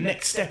talking. The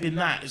next step in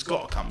that has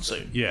got to come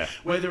soon. Yeah.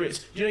 Whether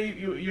it's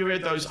you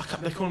read those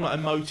they call them like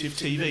emotive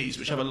TVs,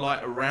 which have a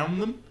light around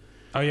them.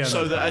 Oh, yeah, so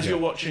that's that fine, as yeah. you're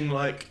watching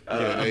like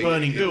a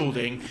burning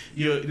building,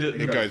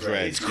 it goes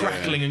red. It's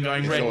crackling and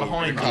going It's red all-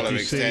 behind the colour you.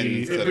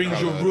 extends to It the brings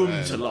your colour,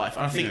 room to life.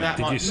 And I think that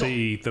Did might you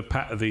see the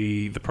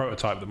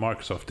prototype that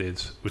Microsoft did,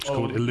 which is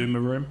called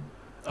Illuma Room?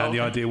 And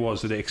the idea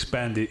was that it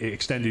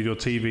extended your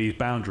TV's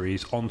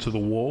boundaries onto the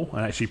wall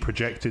and actually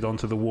projected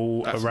onto the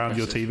wall around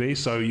your TV.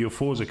 So your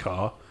Forza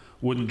car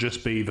wouldn't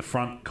just be the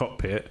front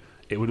cockpit;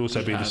 it would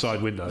also be the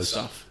side windows.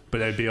 Stuff. But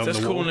they'd be on the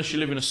That's wall. cool unless you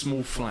live in a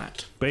small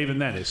flat. But even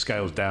then, it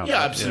scales down.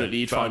 Yeah, absolutely.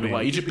 You'd But find I mean, a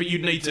way. But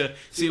you'd need to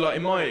see,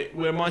 like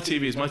where my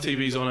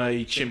TV's on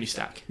a chimney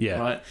stack. Yeah.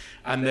 Right,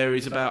 and there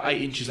is about 8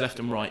 inches left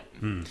and right.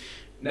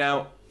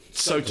 Now,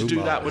 so to do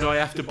my. that, would I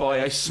have to buy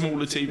a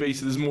smaller TV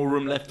so there's more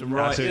room left and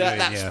right? That's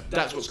what you mean,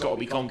 That's what's got to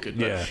be conquered.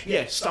 But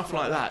Yeah. stuff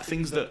like that,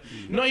 things that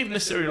not even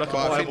necessarily like a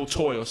Well, I viable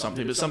toy or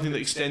something, but something that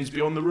extends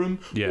beyond the room.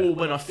 Yeah. Or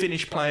when I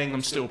finish playing,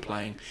 I'm still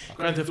playing.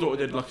 Grand Theft Auto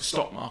did like a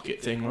stock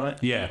market thing, right?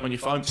 Yeah. On your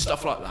phone,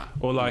 stuff like that.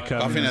 Or like, I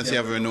think that's the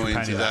other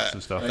annoyance is companion apps that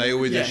and stuff. they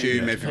always Yeah.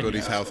 assume Yeah.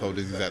 everybody's household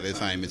is exactly the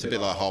same. It's a bit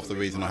like half the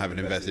reason I haven't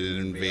invested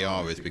in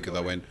VR is because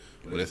I went,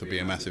 well, this will be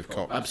a massive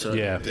cock.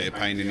 Absolutely. Yeah. It's a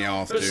pain in the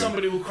arse But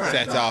somebody will to crack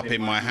set that. up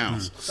in my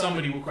house.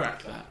 Somebody will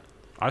crack that.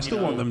 I still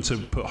you know. want them to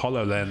put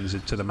HoloLens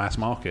into the mass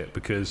market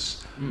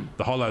because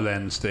the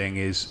HoloLens thing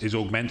is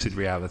augmented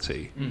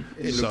reality.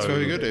 It looks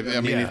very good.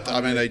 I mean, yeah.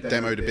 they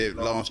demoed a bit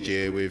last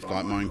year with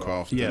like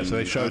Minecraft. Yeah, and so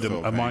they showed that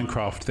sort a of thing.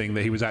 Minecraft thing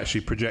that he was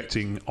actually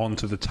projecting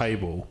onto the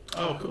table,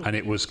 Oh, cool. and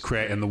it was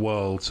creating the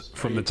world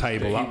from the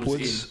table that he was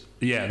upwards.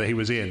 Yeah, that he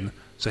was in.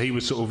 So he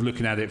was sort of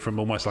looking at it from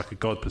almost like a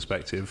god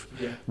perspective,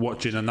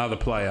 watching another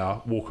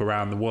player walk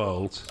around the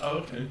world, Oh,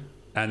 okay.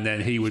 and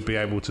then he would be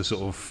able to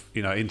sort of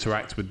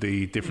interact with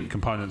the different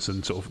components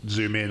and sort of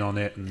zoom in on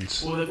it. And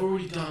Well, they've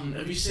already done.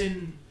 Have you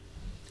seen?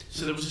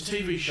 So there was a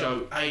TV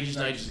show ages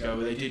and ages ago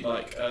where they did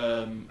like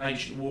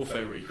ancient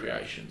warfare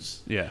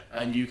recreations, yeah,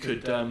 and you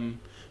could.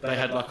 They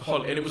had like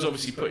and it was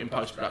obviously put in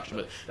post production,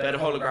 but they had a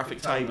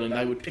holographic table, and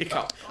they would pick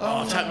up.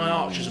 I'll take my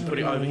archers and put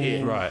it over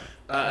here, right.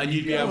 And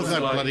you'd be What able was to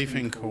that like. bloody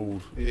thing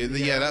called?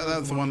 Yeah,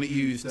 that's the one that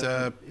used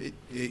it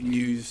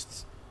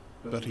used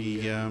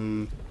bloody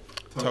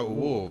Total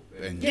War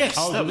engine. Yes,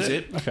 Oh, that was was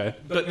it? it. Okay.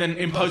 But then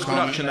in post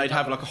production, they'd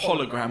have like a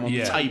hologram on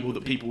Yeah. the table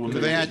that people would.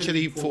 But they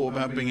actually thought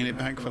about bringing it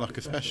back for like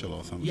a special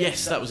or something.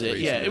 Yes, that was it.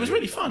 Yeah, it was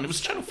really fun. It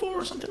was Channel 4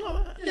 or something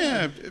like that.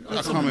 Yeah, I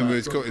can't remember what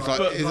it's called. It's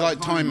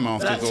like Time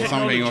Masters that or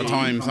something, or technology-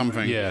 Time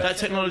something. Yeah. That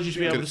technology to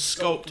be able to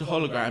sculpt a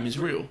hologram is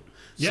real.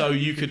 So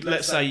you could,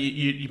 let's say,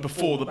 you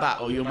before the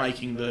battle, you're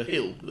making the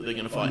hill that they're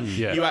going to fight.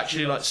 Yeah. You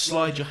actually like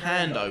slide your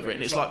hand over it,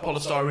 and it's like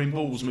polystyrene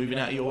balls moving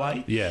out of your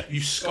way. Yeah.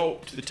 You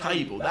sculpt the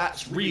table.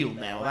 That's real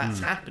now. That's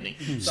happening.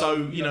 So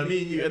me and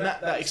you, and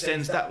that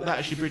extends. That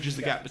actually bridges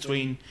the gap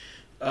between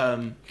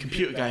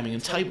computer gaming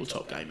and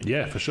tabletop gaming.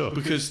 Yeah, for sure.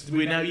 Because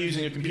we're now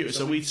using a computer,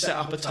 so we set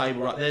up a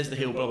table, right, there's the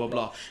hill, blah, blah,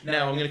 blah.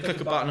 Now I'm going to click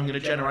a button, I'm going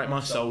to generate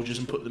my soldiers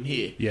and put them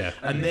here. Yeah.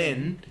 And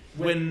then,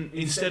 when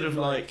instead of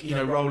like,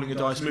 rolling a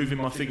dice, moving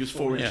my figures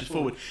 4 inches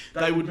forward,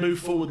 they would move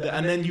forward there,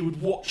 and then you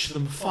would watch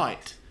them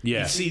fight.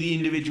 Yeah. And see the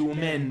individual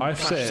men I've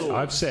clash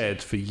swords.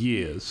 said for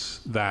years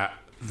that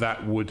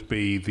would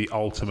be the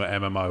ultimate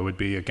MMO, would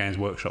be a Games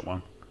Workshop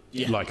one.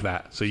 Yeah. Like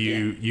that. So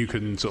you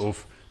can sort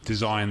of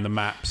design the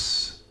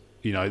maps.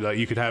 Like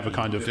you could have a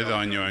kind of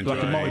Design your own like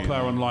a terrain.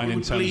 multiplayer online It in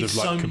would terms bleed of so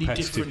like many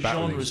competitive different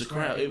battling. genres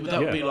across. That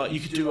would be like, you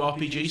could do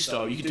RPG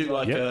style, you could do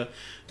like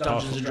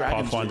Dungeons and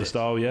Dragons. Pathfinder with it.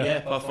 style, yeah. Yeah,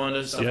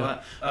 Pathfinder, stuff Yeah.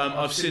 like that.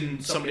 I've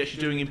seen somebody actually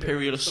doing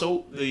Imperial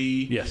Assault,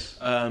 the Yes.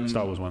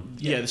 Star Wars one.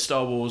 Yeah, the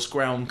Star Wars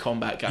ground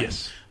combat game.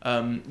 Yes.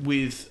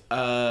 With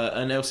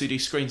an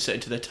LCD screen set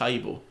into their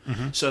table,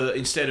 so that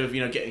instead of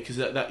getting, because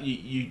that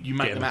you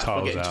make Getting the the map by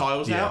tiles getting out.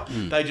 tiles Yeah. out,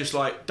 they just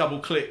like double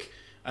click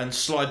and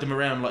slide them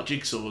around like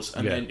jigsaws,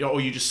 and Yeah. then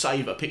or you just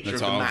save a picture The of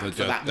the tiles map are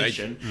for that just-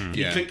 mission.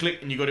 You yeah.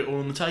 click, and you got it all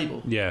on the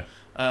table. Yeah.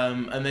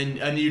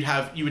 And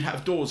you would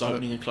have doors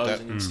opening and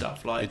closing and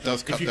stuff like. It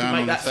does cut if you down can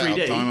make on the that setup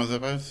 3D, time, I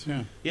suppose.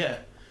 Yeah.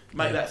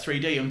 make that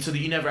 3D, and so that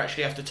you never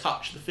actually have to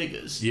touch the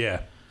figures.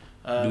 Yeah.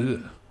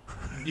 Um,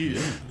 you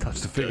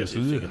Touch the figures.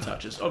 dirty figure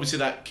touches. Obviously,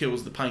 that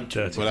kills the paint.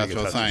 Dirty Well, that's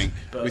figure what I'm saying.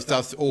 But- Which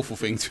does awful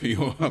things to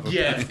your other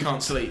Yeah, brain.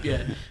 can't sleep.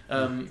 Yeah,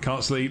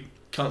 Can't sleep.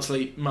 can't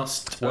sleep.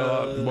 Must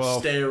Well-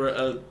 stare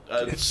at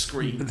a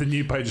screen. The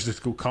new page is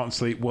just called Can't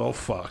Sleep. Well,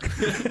 fuck.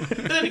 But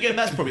then again,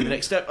 that's probably the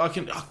next step. Oh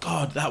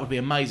God, that would be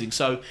amazing.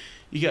 So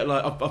you get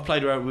like I've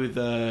played around with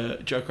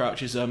Joe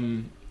Crouch's. I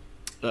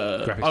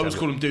always tablet.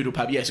 call them doodle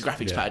pad. Yes, a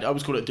graphics pad. I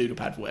always call it a doodle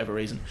pad for whatever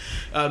reason.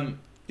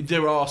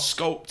 There are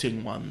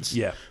sculpting ones.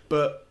 Yeah.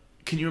 But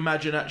can you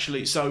imagine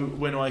actually? So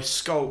when I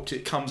sculpt,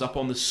 it comes up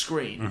on the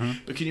screen.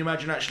 But can you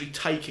imagine actually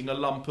taking a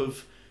lump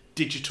of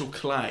digital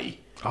clay,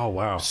 Oh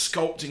wow.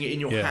 sculpting it in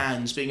your Yeah.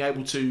 hands, being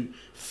able to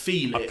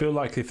feel I it, feel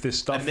like if this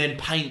stuff and then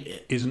paint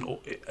it? isn't,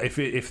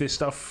 if this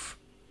stuff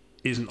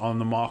isn't on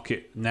the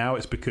market now,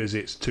 it's because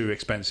it's too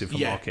expensive for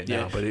market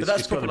now. But it's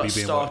that's it's got to probably be like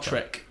being Star worked on.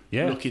 Trek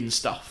Yeah. looking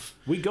stuff.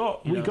 We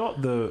got You know.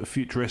 the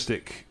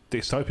futuristic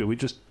dystopia. We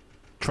just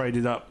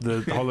traded up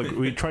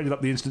we traded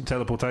up the instant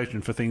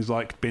teleportation for things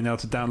like being able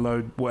to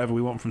download whatever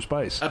we want from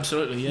space.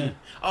 Absolutely, yeah.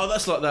 Oh,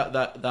 that's like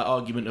that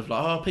argument of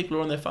like, oh, people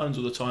are on their phones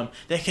all the time.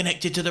 They're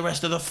connected to the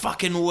rest of the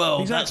fucking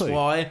world. Exactly. That's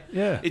why.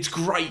 Yeah. It's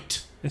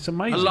great. It's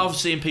amazing. I love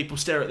seeing people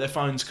stare at their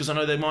phones because I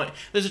know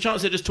there's a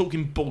chance they're just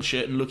talking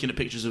bullshit and looking at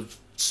pictures of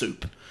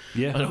soup.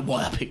 Yeah. I don't know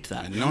why I picked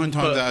that. And 9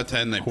 times out of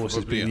 10, they Horses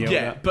probably being are. yelled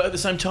Yeah, at. but at the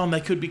same time, they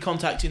could be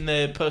contacting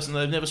their person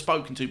they've never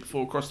spoken to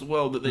before across the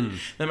world that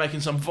they're making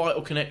some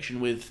vital connection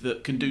with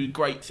that can do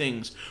great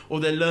things, or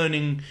they're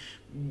learning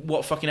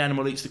what fucking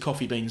animal eats the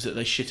coffee beans that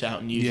they shit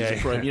out and use as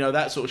a frame. You know,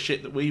 that sort of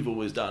shit that we've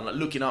always done, like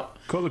looking up,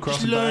 Cut the cross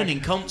just and learning,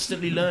 back.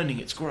 constantly learning.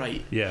 It's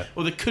great. Yeah.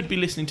 Or they could be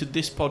listening to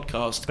this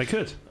podcast. They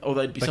could. Or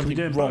they'd be They could something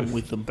doing wrong both.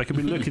 with them. They could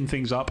be looking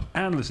things up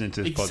and listening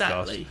to this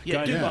Exactly. podcast.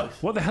 Yeah, do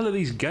both. What the hell are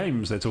these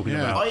games they're talking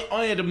Yeah. about?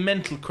 I had a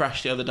mental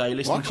crash the other day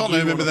listening Well, I to can't you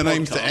remember on the a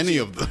names to podcast. any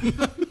of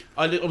them.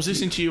 I was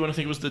listening to you, and I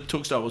think it was the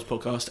Talk Star Wars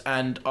podcast,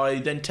 and I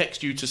then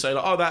text you to say,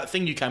 like, oh, that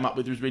thing you came up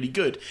with was really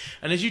good.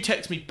 And as you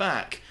text me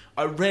back,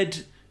 I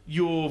read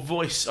your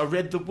voice, I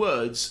read the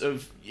words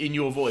in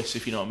your voice,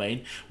 if you know what I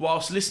mean,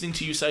 whilst listening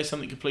to you say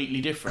something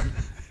completely different.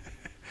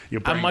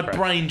 And my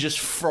brain just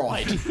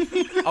fried.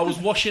 I was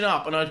washing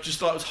up, and I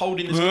just like was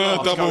holding this glass,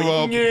 double going,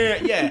 Rob.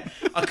 yeah.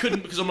 I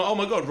couldn't because I'm like, oh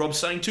my god, Rob's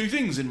saying two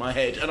things in my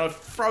head, and I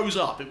froze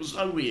up. It was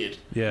so weird.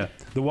 Yeah.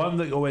 The one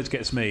that always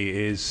gets me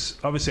is,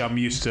 obviously I'm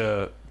used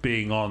to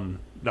being on...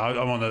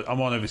 I'm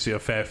on obviously a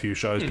fair few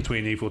shows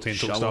between E14 and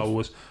Talk Star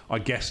Wars.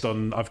 I've guested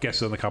on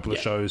a couple of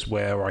shows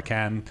where I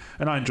can,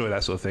 and I enjoy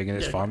that sort of thing, and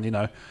it's fun, you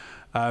know.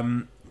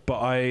 But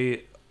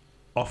I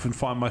often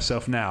find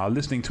myself now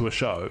listening to a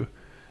show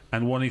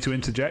and wanting to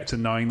interject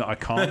and knowing that I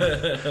can't,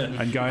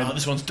 and going, Oh,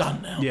 this one's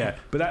done now. yeah.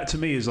 But that to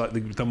me is like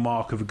the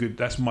mark of a good.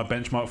 That's my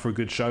benchmark for a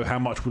good show. How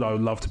much would I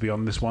love to be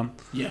on this one?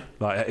 Yeah.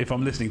 Like if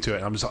I'm listening to it,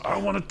 and I'm just like, I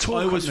want to talk.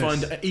 I always on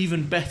this. find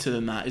even better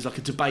than that is like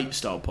a debate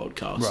style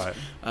podcast.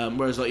 Right.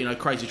 Whereas like, you know,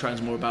 Crazy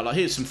Train's more about like,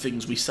 here's some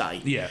things we say.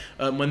 Yeah.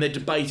 When they're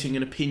debating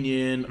an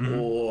opinion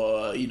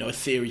or, you know, a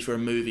theory for a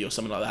movie or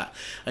something like that,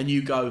 and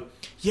you go,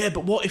 yeah,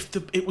 but what if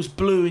it was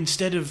blue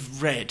instead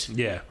of red?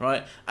 Yeah.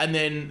 Right? And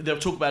then they'll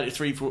talk about it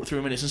 3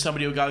 minutes, and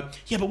somebody will go,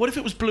 yeah, but what if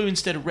it was blue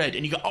instead of red?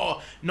 And you go,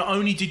 oh, not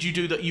only did you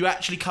do that, you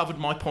actually covered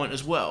my point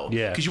as well.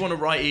 Yeah. Because you want to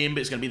write in,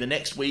 but it's going to be the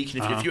next week,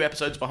 and if you're a few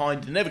episodes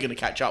behind, they're never going to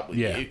catch up with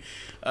you.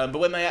 But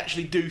when they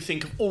actually do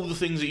think of all the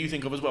things that you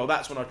think of as well,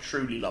 that's when I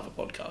truly love a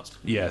podcast.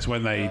 Yeah, it's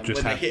when they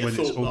just when when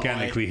it's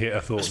organically hit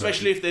a thought.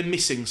 Especially if they're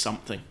missing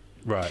something.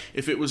 Right.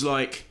 If it was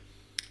like,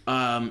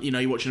 you know,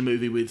 you're watching a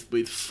movie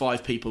with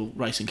 5 people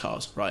racing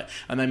cars, right?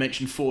 And they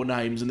mention 4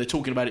 names, and they're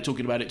talking about it,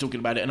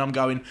 and I'm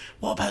going,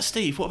 what about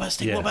Steve? What about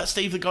Steve? Yeah. What about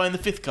Steve, the guy in the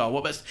 5th car? What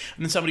about?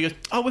 And then somebody goes,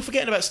 oh, we're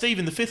forgetting about Steve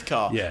in the 5th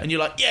car. Yeah. And you're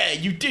like, yeah,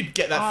 you did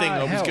get that thing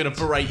I was going to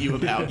berate you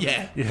about.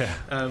 Yeah. Yeah.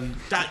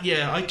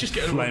 I just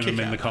get a Flame little kick them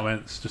in out the of that.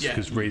 comments just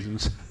because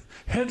reasons.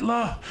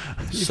 Hitler.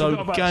 You So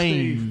forgot about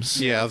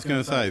games. Yeah, I was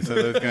going to say, so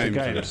those Steve. games.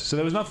 Games. So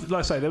there was nothing. Like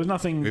I say, there was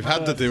nothing. We've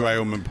had the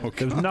derailment There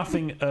podcast. was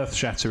nothing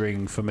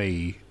earth-shattering for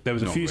me. There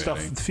was a Not few really. a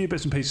few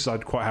bits and pieces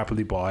I'd quite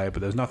happily buy,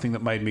 but there's nothing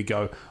that made me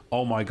go,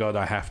 "Oh my god,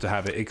 I have to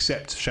have it."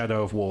 Except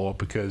Shadow of War,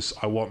 because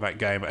I want that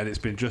game, and it's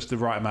been just the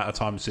right amount of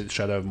time since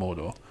Shadow of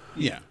Mordor.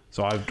 Yeah.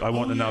 So I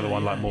want another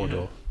one like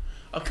Mordor.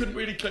 I couldn't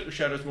really click with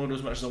Shadows Mordor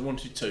as much as I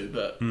wanted to,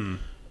 but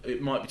it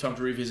might be time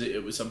to revisit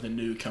it with something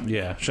new coming.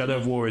 Yeah, Shadow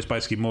of War is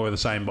basically more of the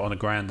same, but on a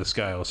grander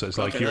scale. So it's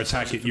like Okay, you're that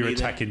sounds attacking good for me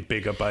then. attacking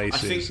bigger I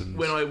bases. think and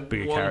when I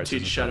bigger characters wanted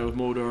and Shadow stuff.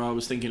 of Mordor, I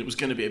was thinking it was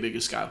going to be a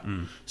bigger scale,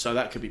 so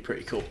that could be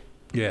pretty cool.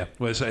 Yeah,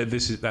 well, so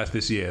that's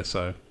this year,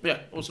 so Yeah,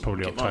 awesome.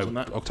 probably Keep my eyes on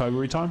that.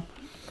 October time.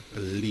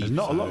 There's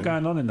not a lot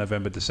going on in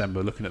November,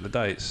 December. Looking at the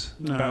dates,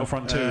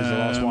 Battlefront 2 is the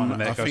last one, and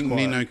then I it goes think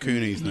quiet. Ni no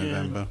Kuni's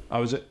November.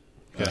 Oh, is it?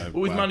 Yeah.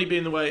 Well, with money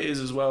being the way it is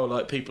as well,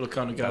 like people are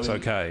kind of going. That's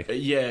okay.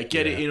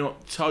 Get it in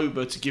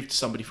October to give to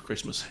somebody for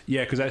Christmas.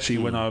 Yeah, because actually,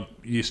 when I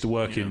used to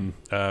work in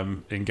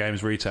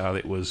games retail,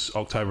 it was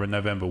October and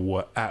November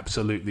were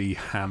absolutely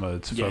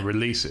hammered for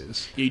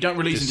releases. Yeah, you don't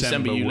release in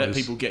December. You let was-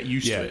 people get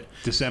used to it.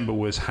 December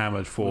was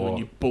hammered for When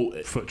you bought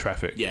it. foot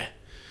traffic. Yeah,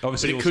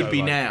 Obviously, but it could also, be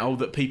like- now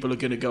that people are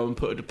going to go and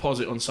put a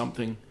deposit on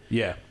something.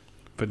 Yeah,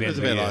 but the end It's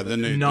of a the bit year. like the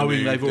new,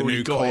 Knowing they've the already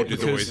new got it, COD is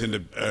because always in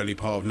the early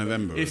part of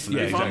November. If isn't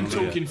it? I'm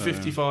exactly, talking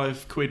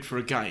 55 quid for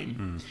a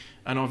game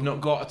and I've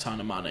not got a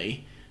ton of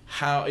money,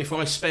 how if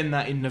I spend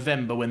that in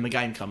November when the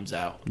game comes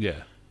out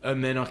Yeah.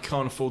 and then I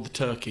can't afford the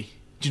turkey?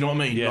 Do you know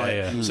what I mean? Yeah,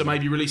 yeah. So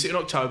maybe release it in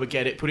October,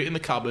 get it, put it in the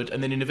cupboard,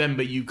 and then in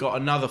November you've got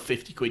another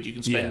 50 quid you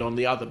can spend Yeah. on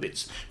the other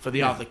bits for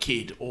the other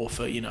kid or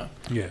for, you know.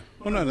 Yeah.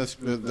 Well, no, that's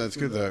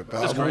good though.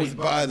 But, That's I've always, great.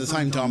 but at the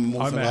same time, I'm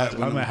also like,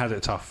 Omer had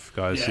it tough,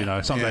 guys. Yeah. You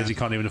know, some days Yeah. you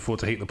can't even afford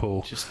to heat the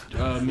pool. Just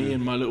me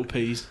and my little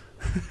peas.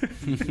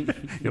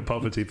 Your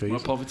poverty My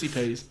piece. poverty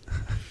peas.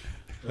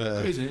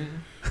 Crazy.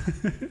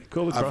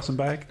 Call the cross and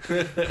bag.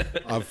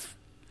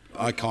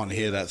 I can't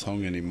hear that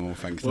song anymore.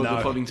 Thanks. Well, to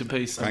the Poddington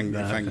piece. Thanks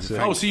that's it.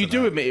 Oh, so you for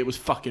do that. admit it was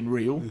fucking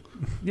real?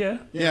 Yeah.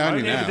 Yeah, I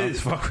only never now. did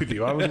fuck with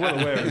you. I was well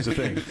aware it was a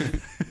thing.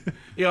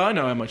 Yeah, I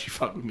know how much you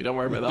fuck with me. Don't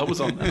worry about that.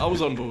 I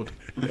was on board.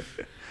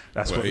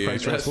 That's what the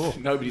Crazy Train's for.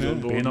 Nobody's on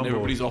board. Being on board.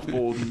 Everybody's off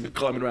board and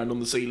climbing around on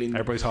the ceiling.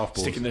 Everybody's half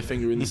board. Sticking their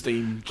finger in the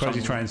steam.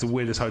 Crazy Train's the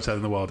weirdest hotel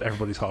in the world.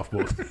 Everybody's half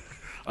board.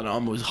 I know,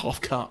 I'm always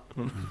half cut.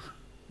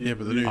 Yeah,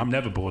 but the new... I'm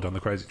never bored on the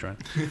Crazy Train.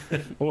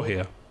 Or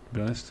here, to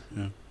be honest.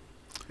 Yeah.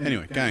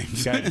 Anyway,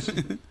 games. Games.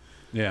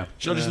 Yeah.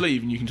 Shall I just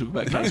leave and you can talk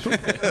about games?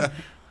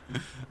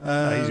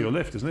 He's your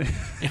lift, isn't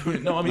he?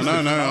 No, I'm his No,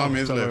 lift. I'm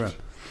his Sorry, lift.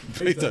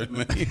 Please don't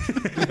me.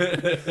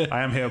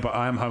 I am here, but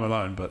I am home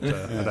alone. But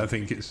I don't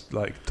think it's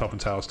like top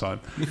and tails time.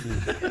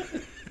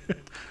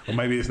 Or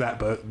maybe it's that,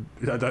 but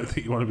I don't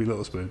think you want to be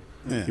Little Spoon.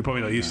 Yeah. You're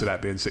probably not used to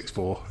that being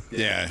 6'4".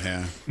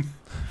 Yeah.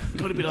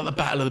 Got to be like the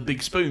battle of the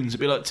big spoons. It'd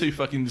be like two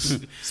fucking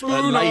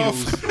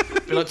ladles.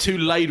 It'd be like two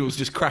ladles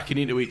just cracking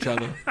into each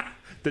other.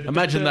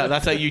 Imagine that.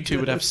 That's how you two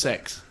would have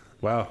sex.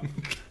 Wow.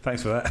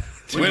 Thanks for that.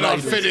 We're not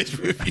finished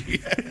with you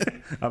yet.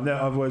 I've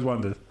always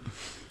wondered.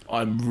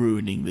 I'm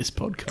ruining this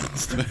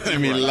podcast. Let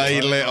me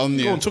ladle it on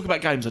you. Go on, talk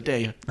about games. I dare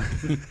you.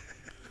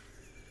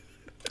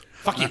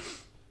 Fuck you.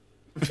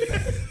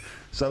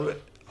 So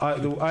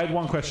I had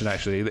one question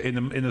actually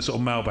in the sort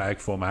of mailbag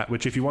format,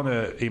 which if you want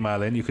to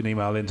email in, you can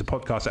email in to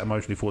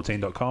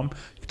podcast@emotionally14.com.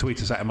 You can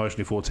tweet us at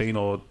emotionally14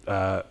 or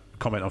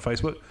comment on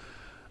Facebook.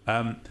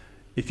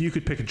 If you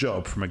could pick a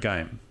job from a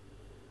game,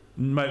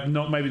 maybe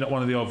not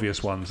one of the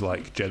obvious ones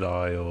like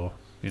Jedi or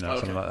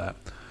something like that,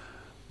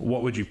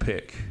 what would you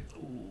pick?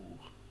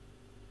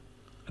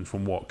 And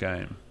from what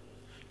game?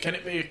 Can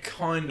it be a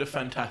kind of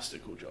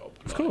fantastical job?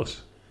 Of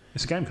course.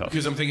 It's a game card.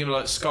 Because I'm thinking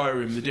like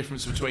Skyrim, the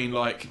difference between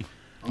like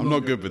I'm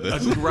not good with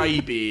this. a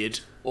greybeard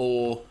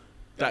or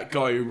that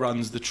guy who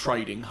runs the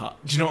trading hut.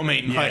 Do you know what I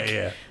mean?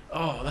 Yeah.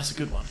 Oh, that's a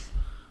good one.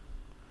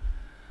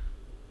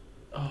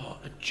 Oh,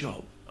 a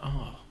job.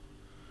 Oh.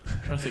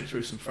 I'm trying to think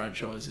through some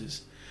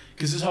franchises.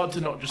 Because it's hard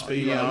to not just be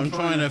Yeah, I'm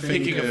trying to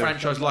think picking a of-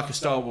 franchise like a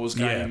Star Wars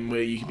game Yeah.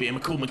 where you could be a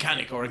cool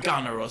mechanic or a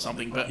gunner or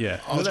something. But Yeah.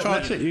 I was trying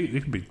That's it.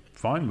 You can be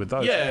fine with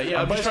those. yeah. I'm just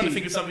trying to basically-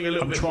 think of something a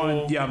little bit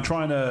more. Yeah, I'm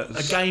trying to.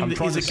 A game I'm that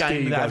trying is to a steer game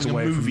you without guys having a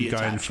away from movie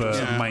going attached for or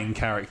something. main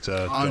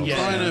character. I'm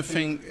jobs. trying to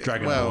think.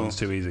 Dragonborn's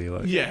too easy.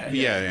 Like.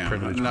 Yeah.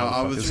 Privileged No,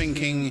 I was motherfuckers.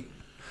 thinking,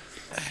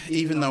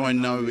 even though I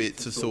know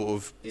it's a sort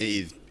of, it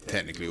is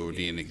technically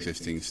already an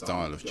existing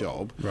style of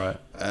job. Right.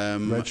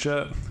 Um, Red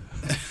shirt.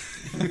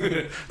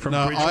 From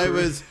no, Bridge I Crew.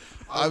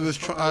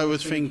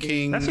 was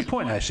thinking. That's the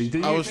point, actually.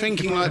 Did I you- was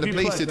thinking like have the you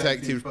police played-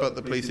 detective, but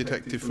the police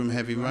detective from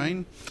Heavy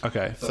Rain.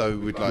 Okay. So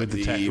with like With the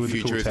the, tech- with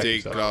the cool tech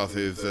futuristic stuff.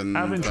 glasses and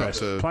Out of interest,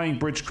 stuff to- playing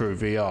Bridge Crew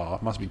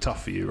VR must be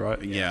tough for you,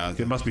 right? Yeah,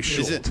 It must be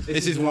short.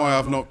 This is why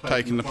I've not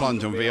taken the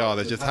plunge on VR.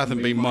 There just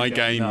hasn't been my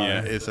game No.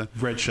 yet. It's a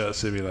Red shirt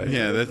simulator.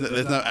 yeah.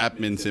 There's no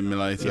admin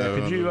simulator. Yeah,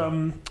 could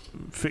you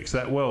fix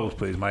that world,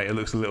 please, mate? It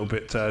looks a little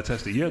bit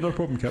testy. Yeah, no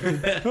problem, Captain.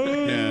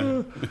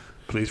 Yeah.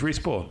 Please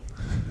respawn.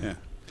 Yeah.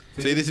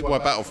 See, this is why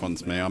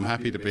Battlefront's me. I'm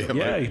happy to be a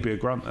Yeah, you'd be a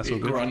grunt. That's all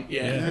good. Grunt,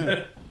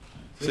 yeah.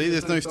 See,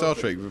 there's no Star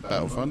Trek with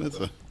Battlefront, is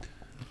there?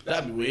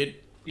 That'd be weird.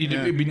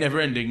 It'd be never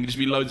ending. It'd just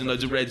be loads and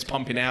loads of reds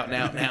pumping out and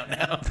out and out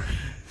and out.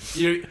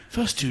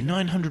 First two,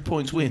 900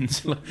 points wins.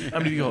 How many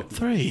have you got?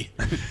 3.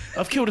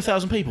 I've killed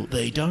 1,000 people.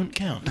 They don't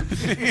count.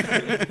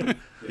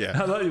 Yeah.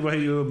 I like the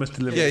way you almost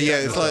deliver. Yeah,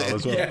 it's like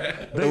as well.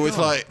 oh, it's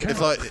like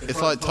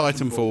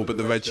Titanfall, but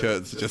the red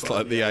shirts are just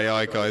like the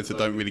AI guys that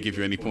don't really give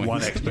you any points.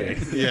 1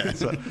 XP. Yeah.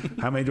 So,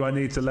 how many do I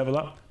need to level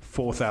up?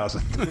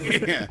 4,000.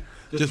 Yeah.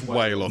 Just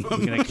wail on them.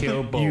 I'm gonna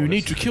kill balls. You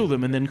need to kill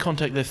them and then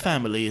contact their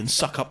family and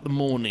suck up the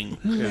morning.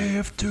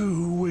 live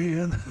to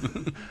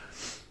win.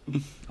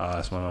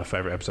 That's one of my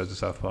favourite episodes of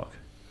South Park.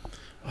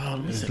 Oh,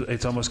 let me think.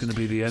 It's almost going to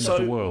be the end So-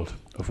 of the world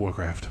of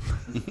Warcraft.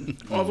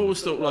 I've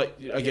always thought, like,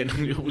 again,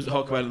 it was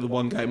hark about the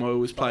one game I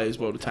always play is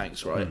World of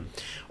Tanks, right?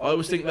 I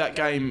always think that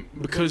game,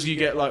 because you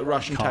get, like,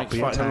 Russian Can't tanks be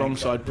a fighting tank.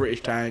 alongside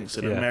British tanks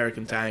and Yeah.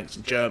 American tanks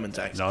and German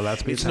tanks, Not allowed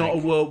to be a it's not a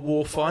tank. world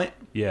war fight.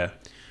 Yeah.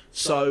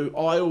 So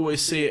I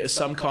always see it as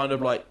some kind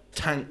of, like,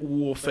 tank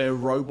warfare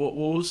robot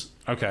wars.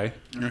 Okay.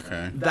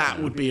 Okay.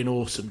 That would be an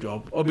awesome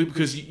job.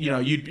 Because,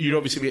 you'd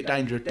obviously be at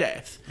danger of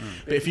death.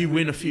 But if you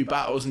win a few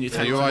battles and your So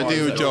tank your survives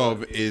ideal that-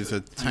 job is a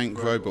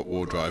tank robot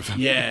war driver.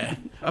 Yeah.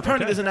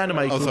 Apparently there's an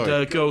anime called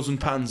sorry. Girls and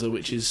Panzer,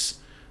 which is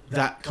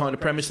that kind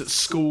of premise that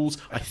schools,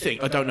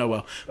 I don't know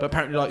well, but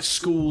apparently like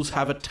schools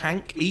have a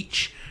tank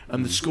each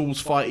and the schools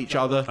fight each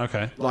other.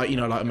 Okay. Like,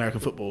 like American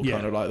football, Yeah.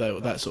 kind of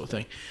like that sort of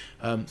thing.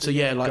 So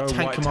yeah, like Go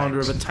tank white commander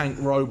tanks. of a tank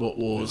robot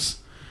wars.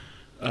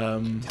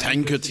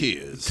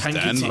 Tanketeers, stand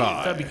Tanketeer.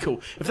 by. That'd be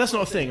cool. If that's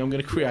not a thing, I'm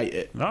going to create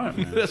it. No.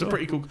 That's a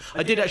pretty cool.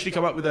 I did actually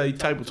come up with a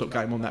tabletop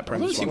game on that I don't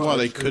premise. see once. why I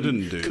they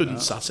just couldn't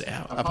suss it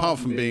out. Apart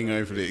from being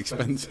overly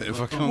expensive,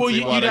 I can't Well,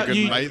 see why you'd, they have,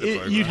 couldn't make the you'd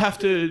program. have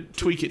to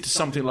tweak it to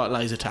something like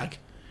laser tag.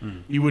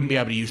 You wouldn't be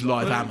able to use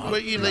live ammo.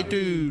 But they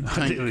do tank.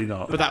 Particularly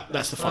not. But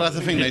that's the fun. Well, that's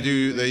the thing. They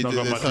do. not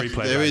got much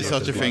replay There is value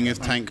such a as thing well. as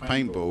tank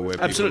paintball, where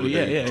Absolutely,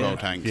 people do yeah, control yeah.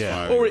 tanks.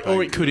 Yeah. firing Or it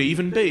paint. could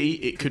even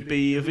be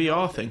a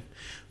VR thing.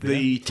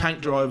 The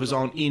tank drivers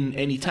aren't in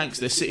any tanks.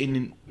 They're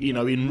sitting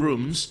in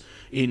rooms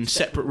in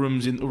separate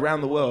rooms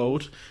around the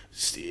world,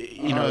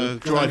 driving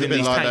a bit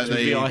these like tanks that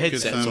with VR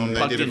headsets on.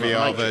 They did a in VR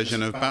like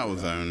version of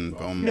Battlezone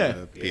on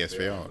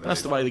PSVR.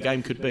 That's the way the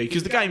game could be,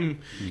 because the game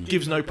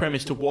gives no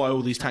premise to why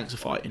all these tanks are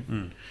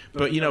fighting.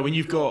 But when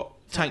you've got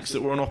tanks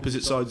that were on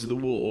opposite sides of the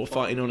war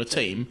fighting on a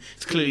team,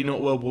 it's clearly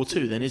not World War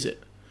II then, is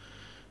it?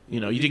 You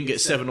didn't get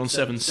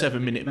 7-on-7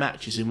 7-minute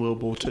matches in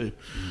World War II.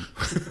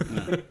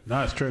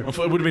 No, it's true. I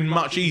thought it would have been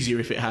much easier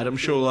if it had. I'm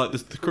sure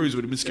the crews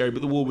would have been scary,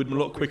 but the war would have been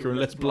a lot quicker and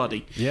less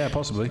bloody. Yeah,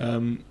 possibly.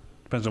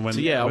 Depends on when. So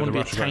I want to be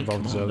a Russia tank got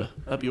involved, commander.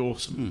 That'd be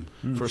awesome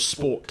for a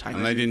sport tank.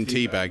 And they didn't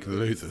teabag the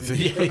losers.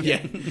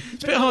 yeah.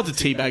 It's a bit hard to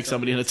teabag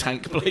somebody in a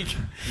tank, Blake.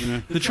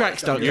 The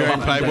tracks don't You go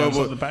ain't up and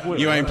played down.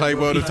 You ain't played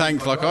World of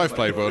Tanks like I've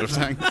played World of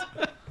Tanks.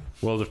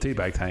 World of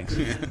Teabag Tanks.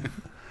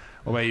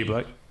 What about you,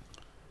 Blake?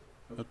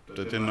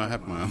 Didn't I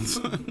have my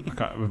answer?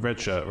 With red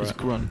shirt, right? It's a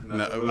grunt.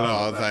 No,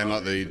 I was saying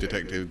like the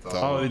detective.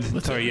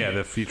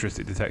 The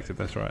futuristic detective.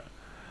 That's right.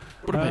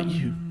 What about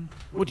you?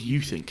 What do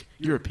you think?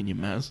 Your opinion,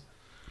 Maz.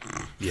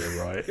 Yeah,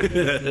 right.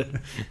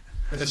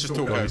 Let's just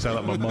talk God, over you sound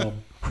it. like my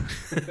mom.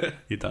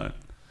 You don't.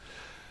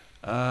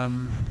 I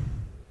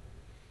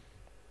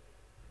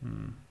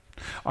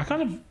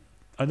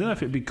don't know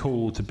if it'd be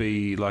cool to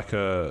be like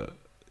there's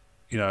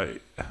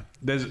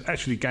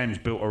actually games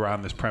built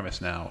around this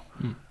premise now.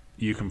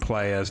 You can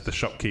play as the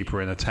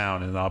shopkeeper in a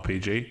town in an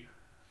RPG.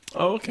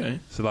 Oh, okay.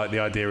 So like the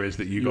idea is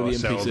that you You're got to the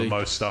sell NPC. the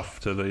most stuff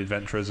to the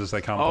adventurers as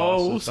they come past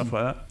awesome. and stuff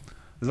like that.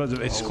 There's loads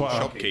of, it's quite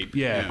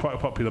Shopkeep. quite a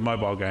popular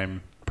mobile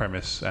game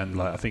premise, and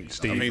like I think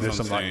Steam, it's there's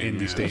on some like Steam,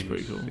 indie yeah. Steam, That's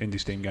pretty cool. indie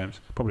Steam games,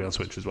 probably on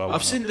Switch as well.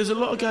 I've seen there's a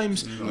lot of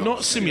games, not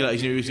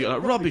simulators, you know,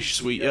 like rubbish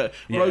sweep,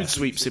 road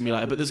sweep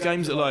simulator, but there's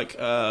games that like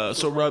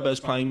sort of Robo's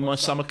playing My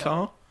Summer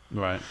Car,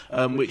 right.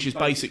 which is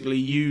basically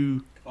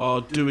you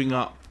are doing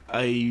up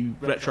a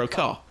retro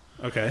car,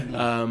 Okay.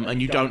 and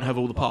you don't have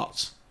all the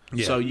parts.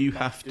 Yeah. So you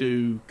have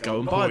to go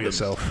and buy Call them,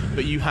 yourself.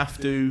 but you have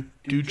to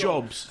do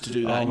jobs to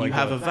do that. Oh and my you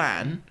have God. a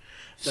van,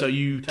 so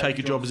you take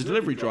a job as a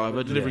delivery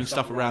driver, delivering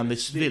stuff around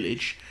this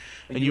village,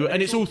 and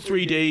it's all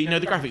 3D. You know,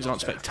 the graphics aren't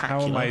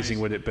spectacular. How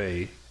amazing would it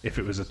be if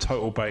it was a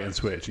total bait and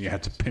switch and you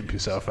had to pimp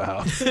yourself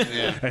out?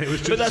 Yeah. And it was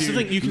just But that's the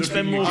thing, you can looking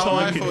spend more you time-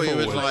 I looking thought it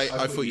was forward. like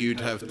I thought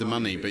you'd have the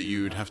money, but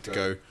you would have to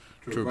go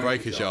to a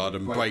breaker's yard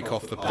and break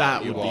off the part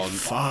That you would be want.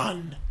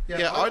 fun.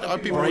 Yeah,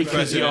 I'd be more Breaker's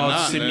interested in Yard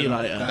that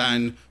Simulator.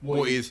 than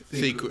what is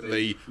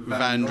secretly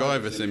Van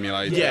Driver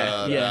Simulator.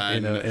 Yeah.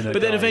 In a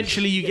But then guise.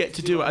 eventually you get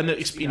to do it, and not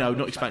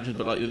expansions,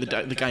 but like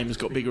the game has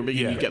got bigger and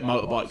bigger. Yeah. You get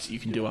motorbikes that you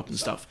can do up and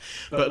stuff.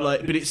 But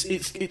it's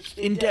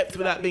in depth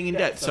without being in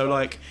depth. So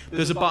like,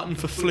 there's a button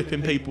for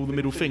flipping people the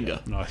middle finger.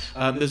 Nice.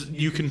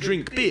 You can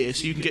drink beer,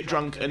 so you can get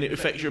drunk, and it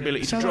affects your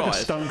ability to Sounds drive. like a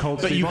Stone Cold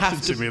but Steve you Austin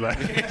have to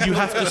simulator. you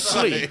have to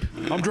sleep.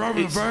 I'm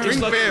driving a It's- van. it's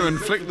Drink like- beer and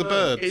flick the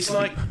bird. It's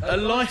like a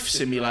life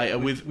simulator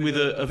with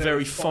a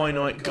very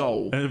finite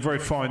goal. And a very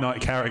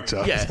finite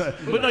character. Yeah,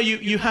 but no,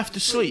 you have to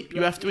sleep,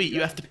 you have to eat, you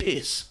have to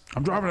piss.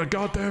 I'm driving a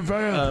goddamn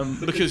van.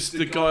 Because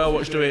the guy I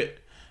watch do it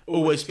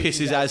always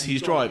pisses as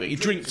he's driving. He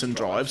drinks and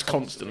drives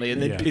constantly,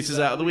 and then Yeah. pisses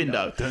out of the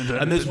window. Dun, dun,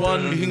 And there's You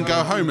one. can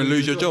go home and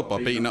lose your job by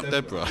beating up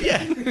Deborah.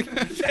 Yeah.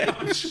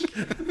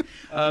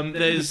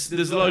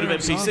 There's a load of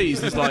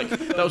NPCs. There's like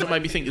that was what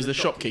made me think. There's the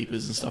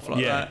shopkeepers and stuff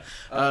like Yeah.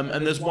 that.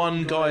 And there's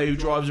one guy who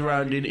drives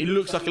around in. It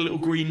looks like a little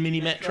green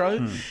mini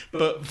metro,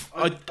 but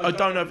I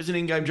don't know if it's an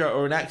in-game joke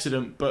or an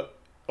accident, but.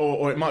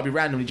 Or it might be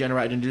randomly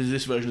generated and there's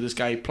this version of this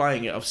guy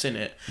playing it. I've seen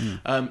it.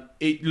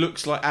 It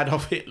looks like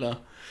Adolf Hitler.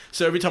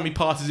 So every time he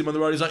passes him on the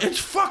road, he's like, "It's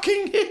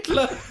fucking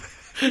Hitler!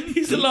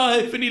 He's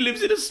alive and he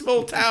lives in a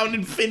small town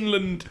in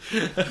Finland."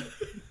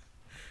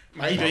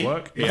 Maybe. Might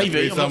work. He has to be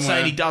Maybe. I'm not saying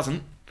somewhere. he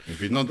doesn't. If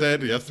he's not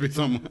dead, he has to be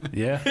somewhere.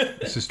 Yeah,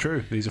 this is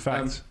true. These are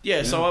facts.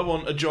 So I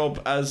want a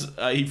job as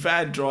a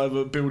van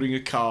driver building a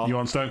car. You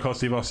want Stone Cold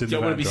Steve Austin? I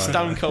the want to van be driver?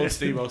 Stone Cold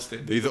Steve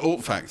Austin. These are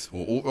alt facts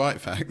or alt right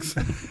facts.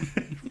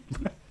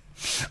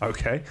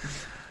 Okay.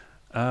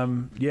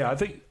 I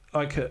think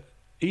like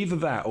either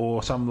that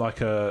or some like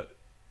a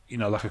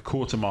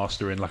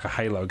quartermaster in like a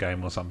Halo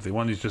game or something.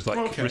 One who's just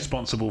like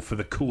responsible for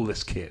the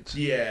coolest kit.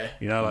 Yeah.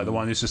 You know, like the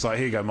one who's just like,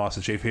 "Here you go, Master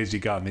Chief. Here's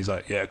your gun." And he's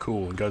like, "Yeah,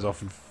 cool," and goes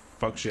off and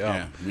fucks shit up.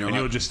 Yeah, And and you're,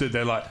 you're just stood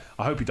there like,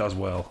 "I hope he does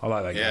well. I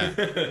like that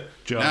guy." Yeah.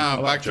 John. I Now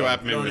like back to John.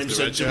 admin, Mr.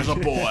 Since he was a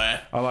Richard. boy.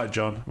 I like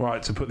John.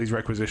 Right, to put these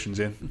requisitions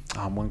in.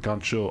 I'm one gun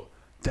short.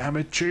 Damn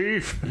it,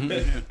 Chief.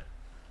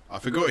 I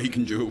forgot he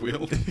can dual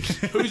wield.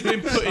 Who's been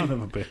putting Son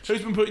of a bitch.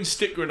 Who's been putting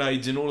stick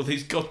grenades in all of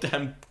these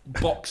goddamn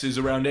boxes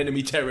around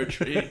enemy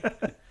territory?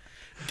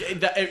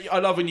 I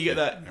love when you get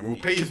that Well,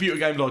 Pete- computer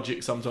game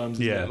logic sometimes.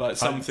 Isn't Yeah. it? Like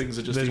some things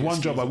are just. There's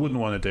one job I wouldn't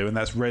want to do, and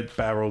that's red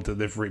barrel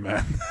delivery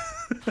man.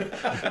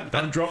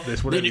 Don't drop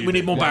this. Whatever We you need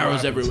do. more What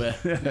barrels happens?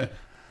 everywhere.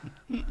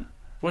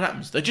 What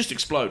happens? They just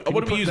explode. Can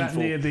What you are we put using that for?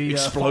 near the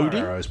Exploding?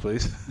 fire arrows,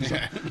 please?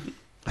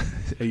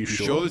 Are you You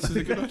sure? sure this is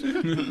a good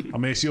idea? I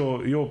mean, it's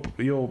your. You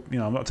know,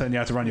 I'm not telling you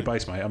how to run your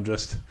base, mate. I'm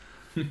just,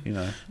 you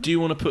know, Do you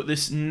want to put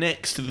this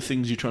next to the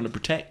things you're trying to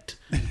protect,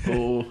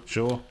 or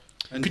sure.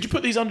 could you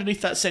put these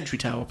underneath that sentry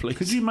tower, please?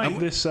 Could you make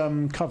this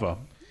cover?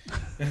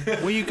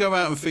 Will you go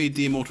out and feed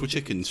the immortal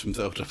chickens from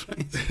Zelda,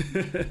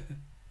 please?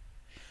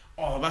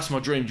 Oh, that's my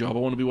dream job. I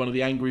want to be one of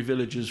the angry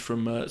villagers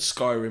from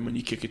Skyrim when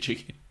you kick a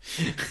chicken.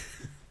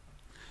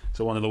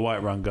 So one of the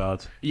Whiterun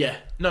guards. Yeah.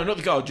 No, not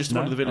the guard, just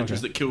one of the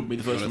villagers that killed me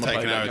the first time I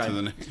played that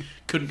game.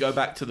 Couldn't go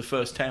back to the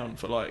first town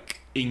for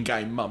like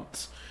in-game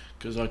months.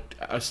 Because I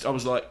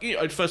was like,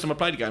 first time I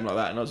played a game like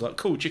that, and I was like,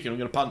 cool, chicken, I'm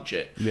going to punch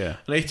it. Yeah.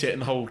 And I hit it,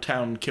 and the whole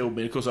town killed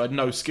me. Of course, I had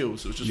no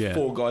skills. It was just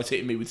 4 guys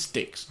hitting me with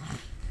sticks.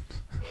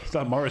 It's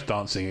like Morris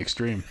dancing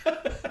extreme.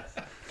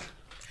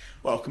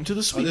 Welcome to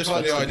the sweet. I just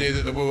like the idea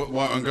that the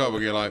Whiterun guard will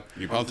get like,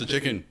 you punch the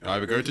chicken,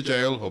 either go to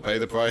jail or pay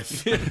the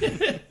price. Pay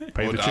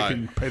the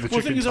chicken.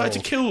 The thing is, I had to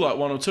kill like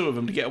 1 or 2 of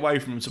them to get away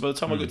from them. So by the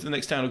time I got to the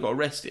next town, I got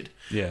arrested.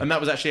 Yeah. And that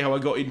was actually how I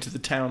got into the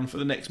town for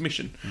the next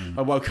mission.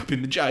 I woke up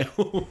in the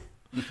jail,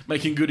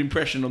 making good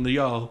impression on the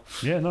Jarl.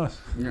 Yeah, nice.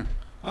 Yeah.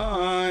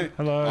 Hi.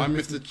 Hello. I'm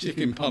Mr.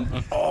 Chicken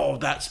Punter. Oh,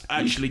 that's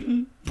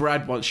actually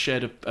Brad once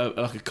shared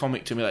a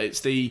comic to me. Like,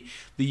 it's the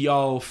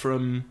Jarl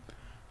from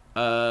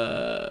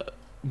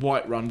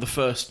Whiterun, the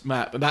first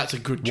map, and that's a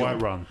good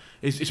job. Whiterun.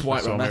 It's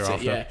Whiterun, that's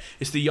it, yeah.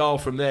 It's the Jarl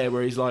from there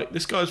where he's like,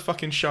 this guy's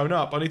fucking shown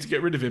up, I need to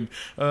get rid of him.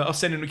 I'll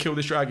send him to kill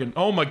this dragon.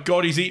 Oh my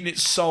god, he's eating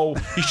its soul.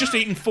 He's just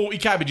eaten 40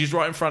 cabbages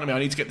right in front of me. I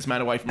need to get this man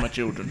away from my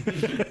children.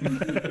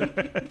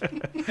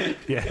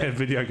 Yeah,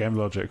 video game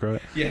logic, right?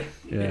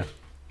 Yeah.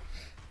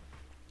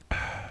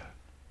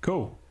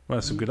 Cool. Well,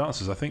 that's some good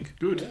answers, I think.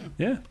 Good.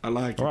 Yeah. I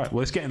like it. All right.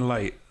 Well, it's getting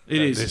late.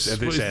 It is. At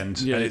this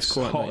end. Yeah, and it's it's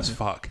quite hot late, as yeah.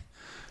 fuck.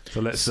 So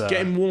let's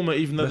Getting warmer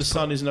even though the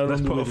sun is no longer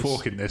Let's put a with us.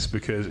 fork in this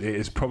because it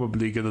is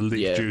probably going to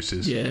leak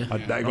juices. Yeah.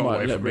 That I got might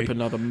away let from me. rip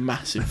another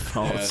massive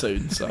fart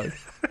soon, so...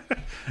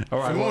 All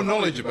right. For more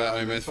knowledge about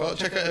OMS Fart,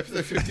 check out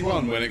episode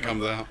 51 when it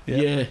comes out.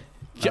 Yeah.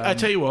 I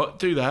tell you what,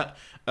 do that.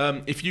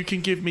 If you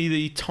can give me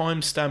the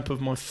timestamp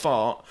of my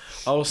fart,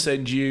 I'll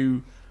send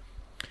you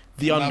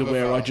the Another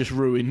underwear fart. I just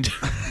ruined.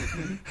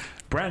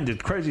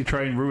 Branded Crazy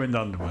Train ruined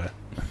underwear.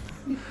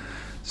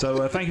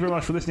 So thank you very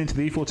much for listening to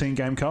the E14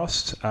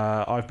 Gamecast.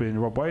 I've been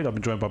Rob Wade. I've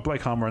been joined by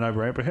Blake Harmer and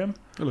Omer Abraham.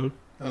 Hello.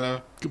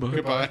 Hello.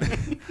 Goodbye.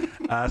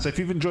 So if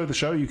you've enjoyed the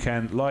show, you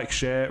can like,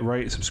 share,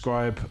 rate,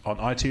 subscribe on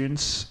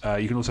iTunes.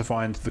 You can also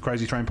find the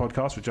Crazy Train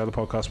podcast, which is the other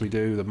podcast we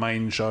do, the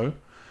main show.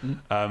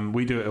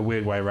 We do it a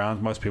weird way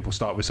around. Most people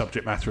start with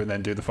subject matter and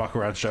then do the fuck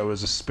around show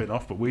as a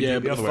spin-off, but we do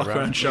it the other way fuck around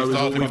around. show is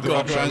all Started we've with the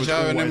got. fuck around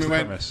show and then we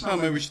went, Premise. oh,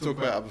 maybe we should talk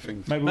about other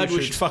things. Maybe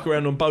we should fuck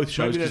around on both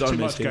shows Maybe because there's I too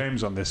much missed it.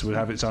 games on this. We'll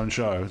have its own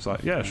show. It's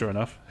like, yeah, sure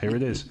enough. Here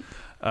it is.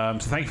 So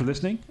thank you for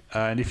listening.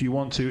 And if you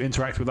want to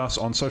interact with us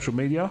on social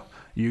media,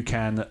 you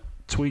can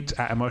tweet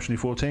at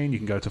Emotionally14. You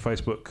can go to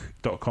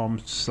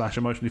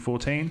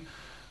facebook.com/Emotionally14.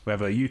 We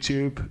have a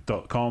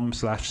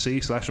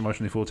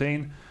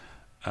youtube.com/c/Emotionally14.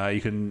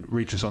 You can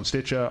reach us on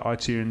Stitcher,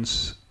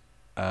 iTunes,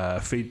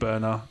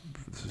 Feedburner.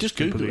 Just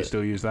People Google who it.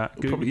 still use that.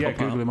 It'll probably pop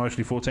Google up.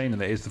 Emotionally14,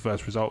 and it is the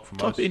first result from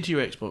Type us. it into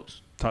your Xbox.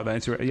 Type that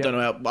into it. Yeah.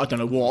 I don't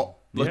know what.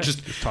 Like Yeah,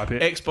 just type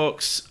it.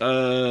 Xbox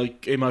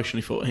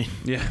Emotionally 14.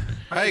 Yeah.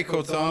 Hey,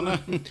 Cortana.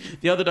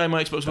 The other day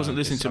my Xbox wasn't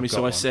listening to me, I've so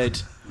got I one. said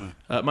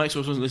my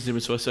Xbox wasn't listening to me,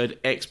 so I said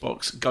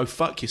Xbox, go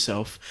fuck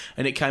yourself,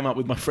 and it came up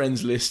with my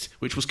friends list,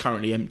 which was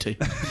currently empty.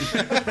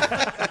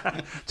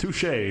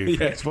 Touche.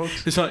 Yeah.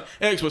 Xbox. It's like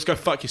Xbox, go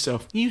fuck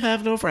yourself. You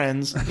have no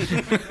friends.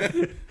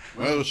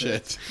 Well,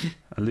 shit.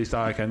 At least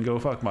I can go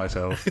fuck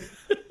myself.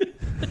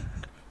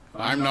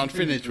 I'm not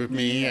finished with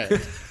me yet.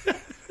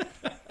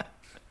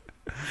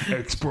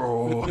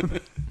 Explore.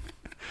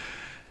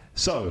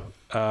 So,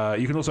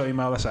 you can also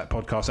email us at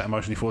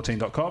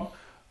podcast@emotionally14.com.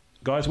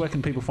 Guys, where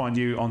can people find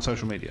you on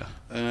social media?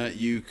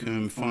 You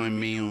can find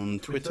me on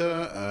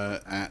Twitter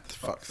at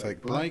fuck's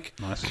sake Blake.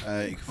 Nice.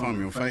 You can find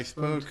me on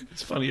Facebook.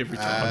 It's funny every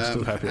time. I'm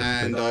still happy.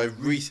 And I've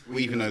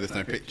even though there's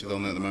no pictures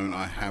on at the moment,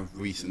 I have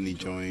recently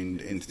joined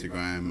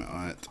Instagram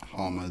at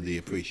Harmer the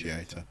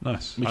Appreciator.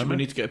 Nice. We Omen?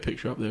 need to get a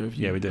picture up there of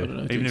you. Yeah, we I do. don't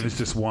know, Even if it's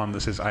just one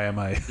that says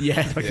AMA.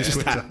 Yeah, Like Yeah. it's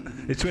Twitter.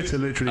 It's Twitter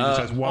literally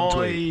just says one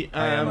tweet.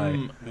 I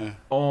am Yeah.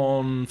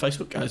 on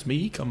Facebook as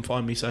me. Come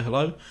find me, say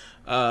hello.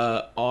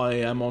 I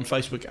am on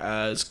Facebook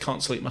as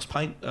Can't Sleep Must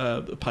Paint,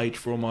 a page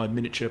for all my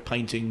miniature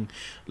painting,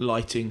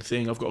 lighting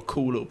thing. I've got a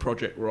cool little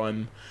project where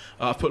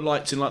I've put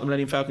lights in like the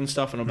Millennium Falcon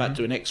stuff, and I'm about to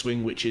do an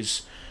X-Wing, which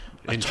is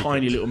a Intricate.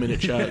 tiny little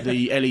miniature.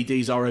 The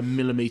LEDs are 1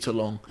 millimetre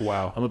long.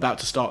 Wow. I'm about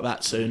to start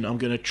that soon. I'm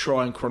going to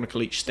try and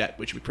chronicle each step,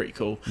 which would be pretty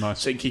cool.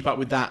 Nice. So you can keep up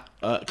with that.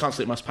 Can't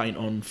Sleep Must Paint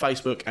on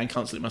Facebook and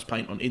Can't Sleep Must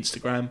Paint on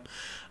Instagram.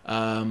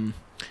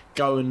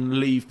 Go and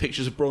leave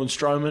pictures of Braun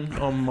Strowman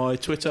on my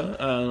Twitter,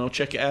 and I'll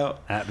check it out.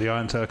 At the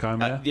Iron Turk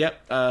Home,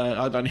 Yep,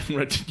 I don't even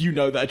read. You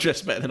know that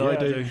address better than I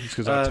do. It's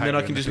 'cause I tag then you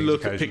I in can the just things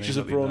look at occasionally, pictures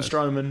of nobody Braun knows.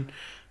 Strowman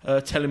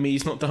telling me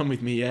he's not done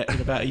with me yet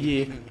in about a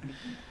year.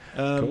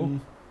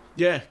 Cool.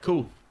 Yeah,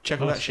 cool.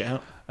 Check all Nice. that shit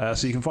out.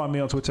 So you can find me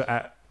on Twitter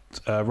at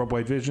Rob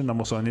Wade Vision. I'm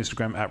also on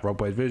Instagram at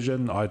Rob Wade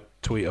Vision. I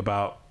tweet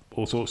about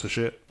all sorts of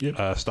shit.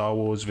 Yep. Star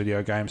Wars,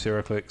 video games,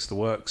 HeroClix, the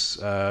works.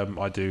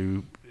 I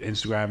do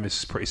Instagram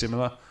is pretty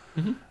similar.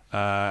 Mm-hmm.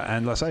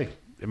 And let's say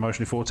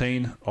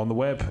Emotionally14 on the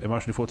web,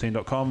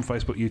 emotionally14.com,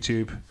 Facebook,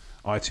 YouTube,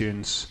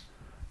 iTunes,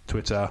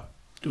 Twitter.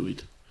 Do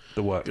it.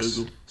 the works.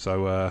 Google.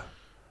 So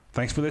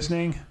thanks for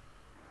listening.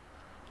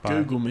 Bye.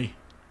 Google me.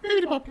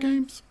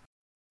 Games.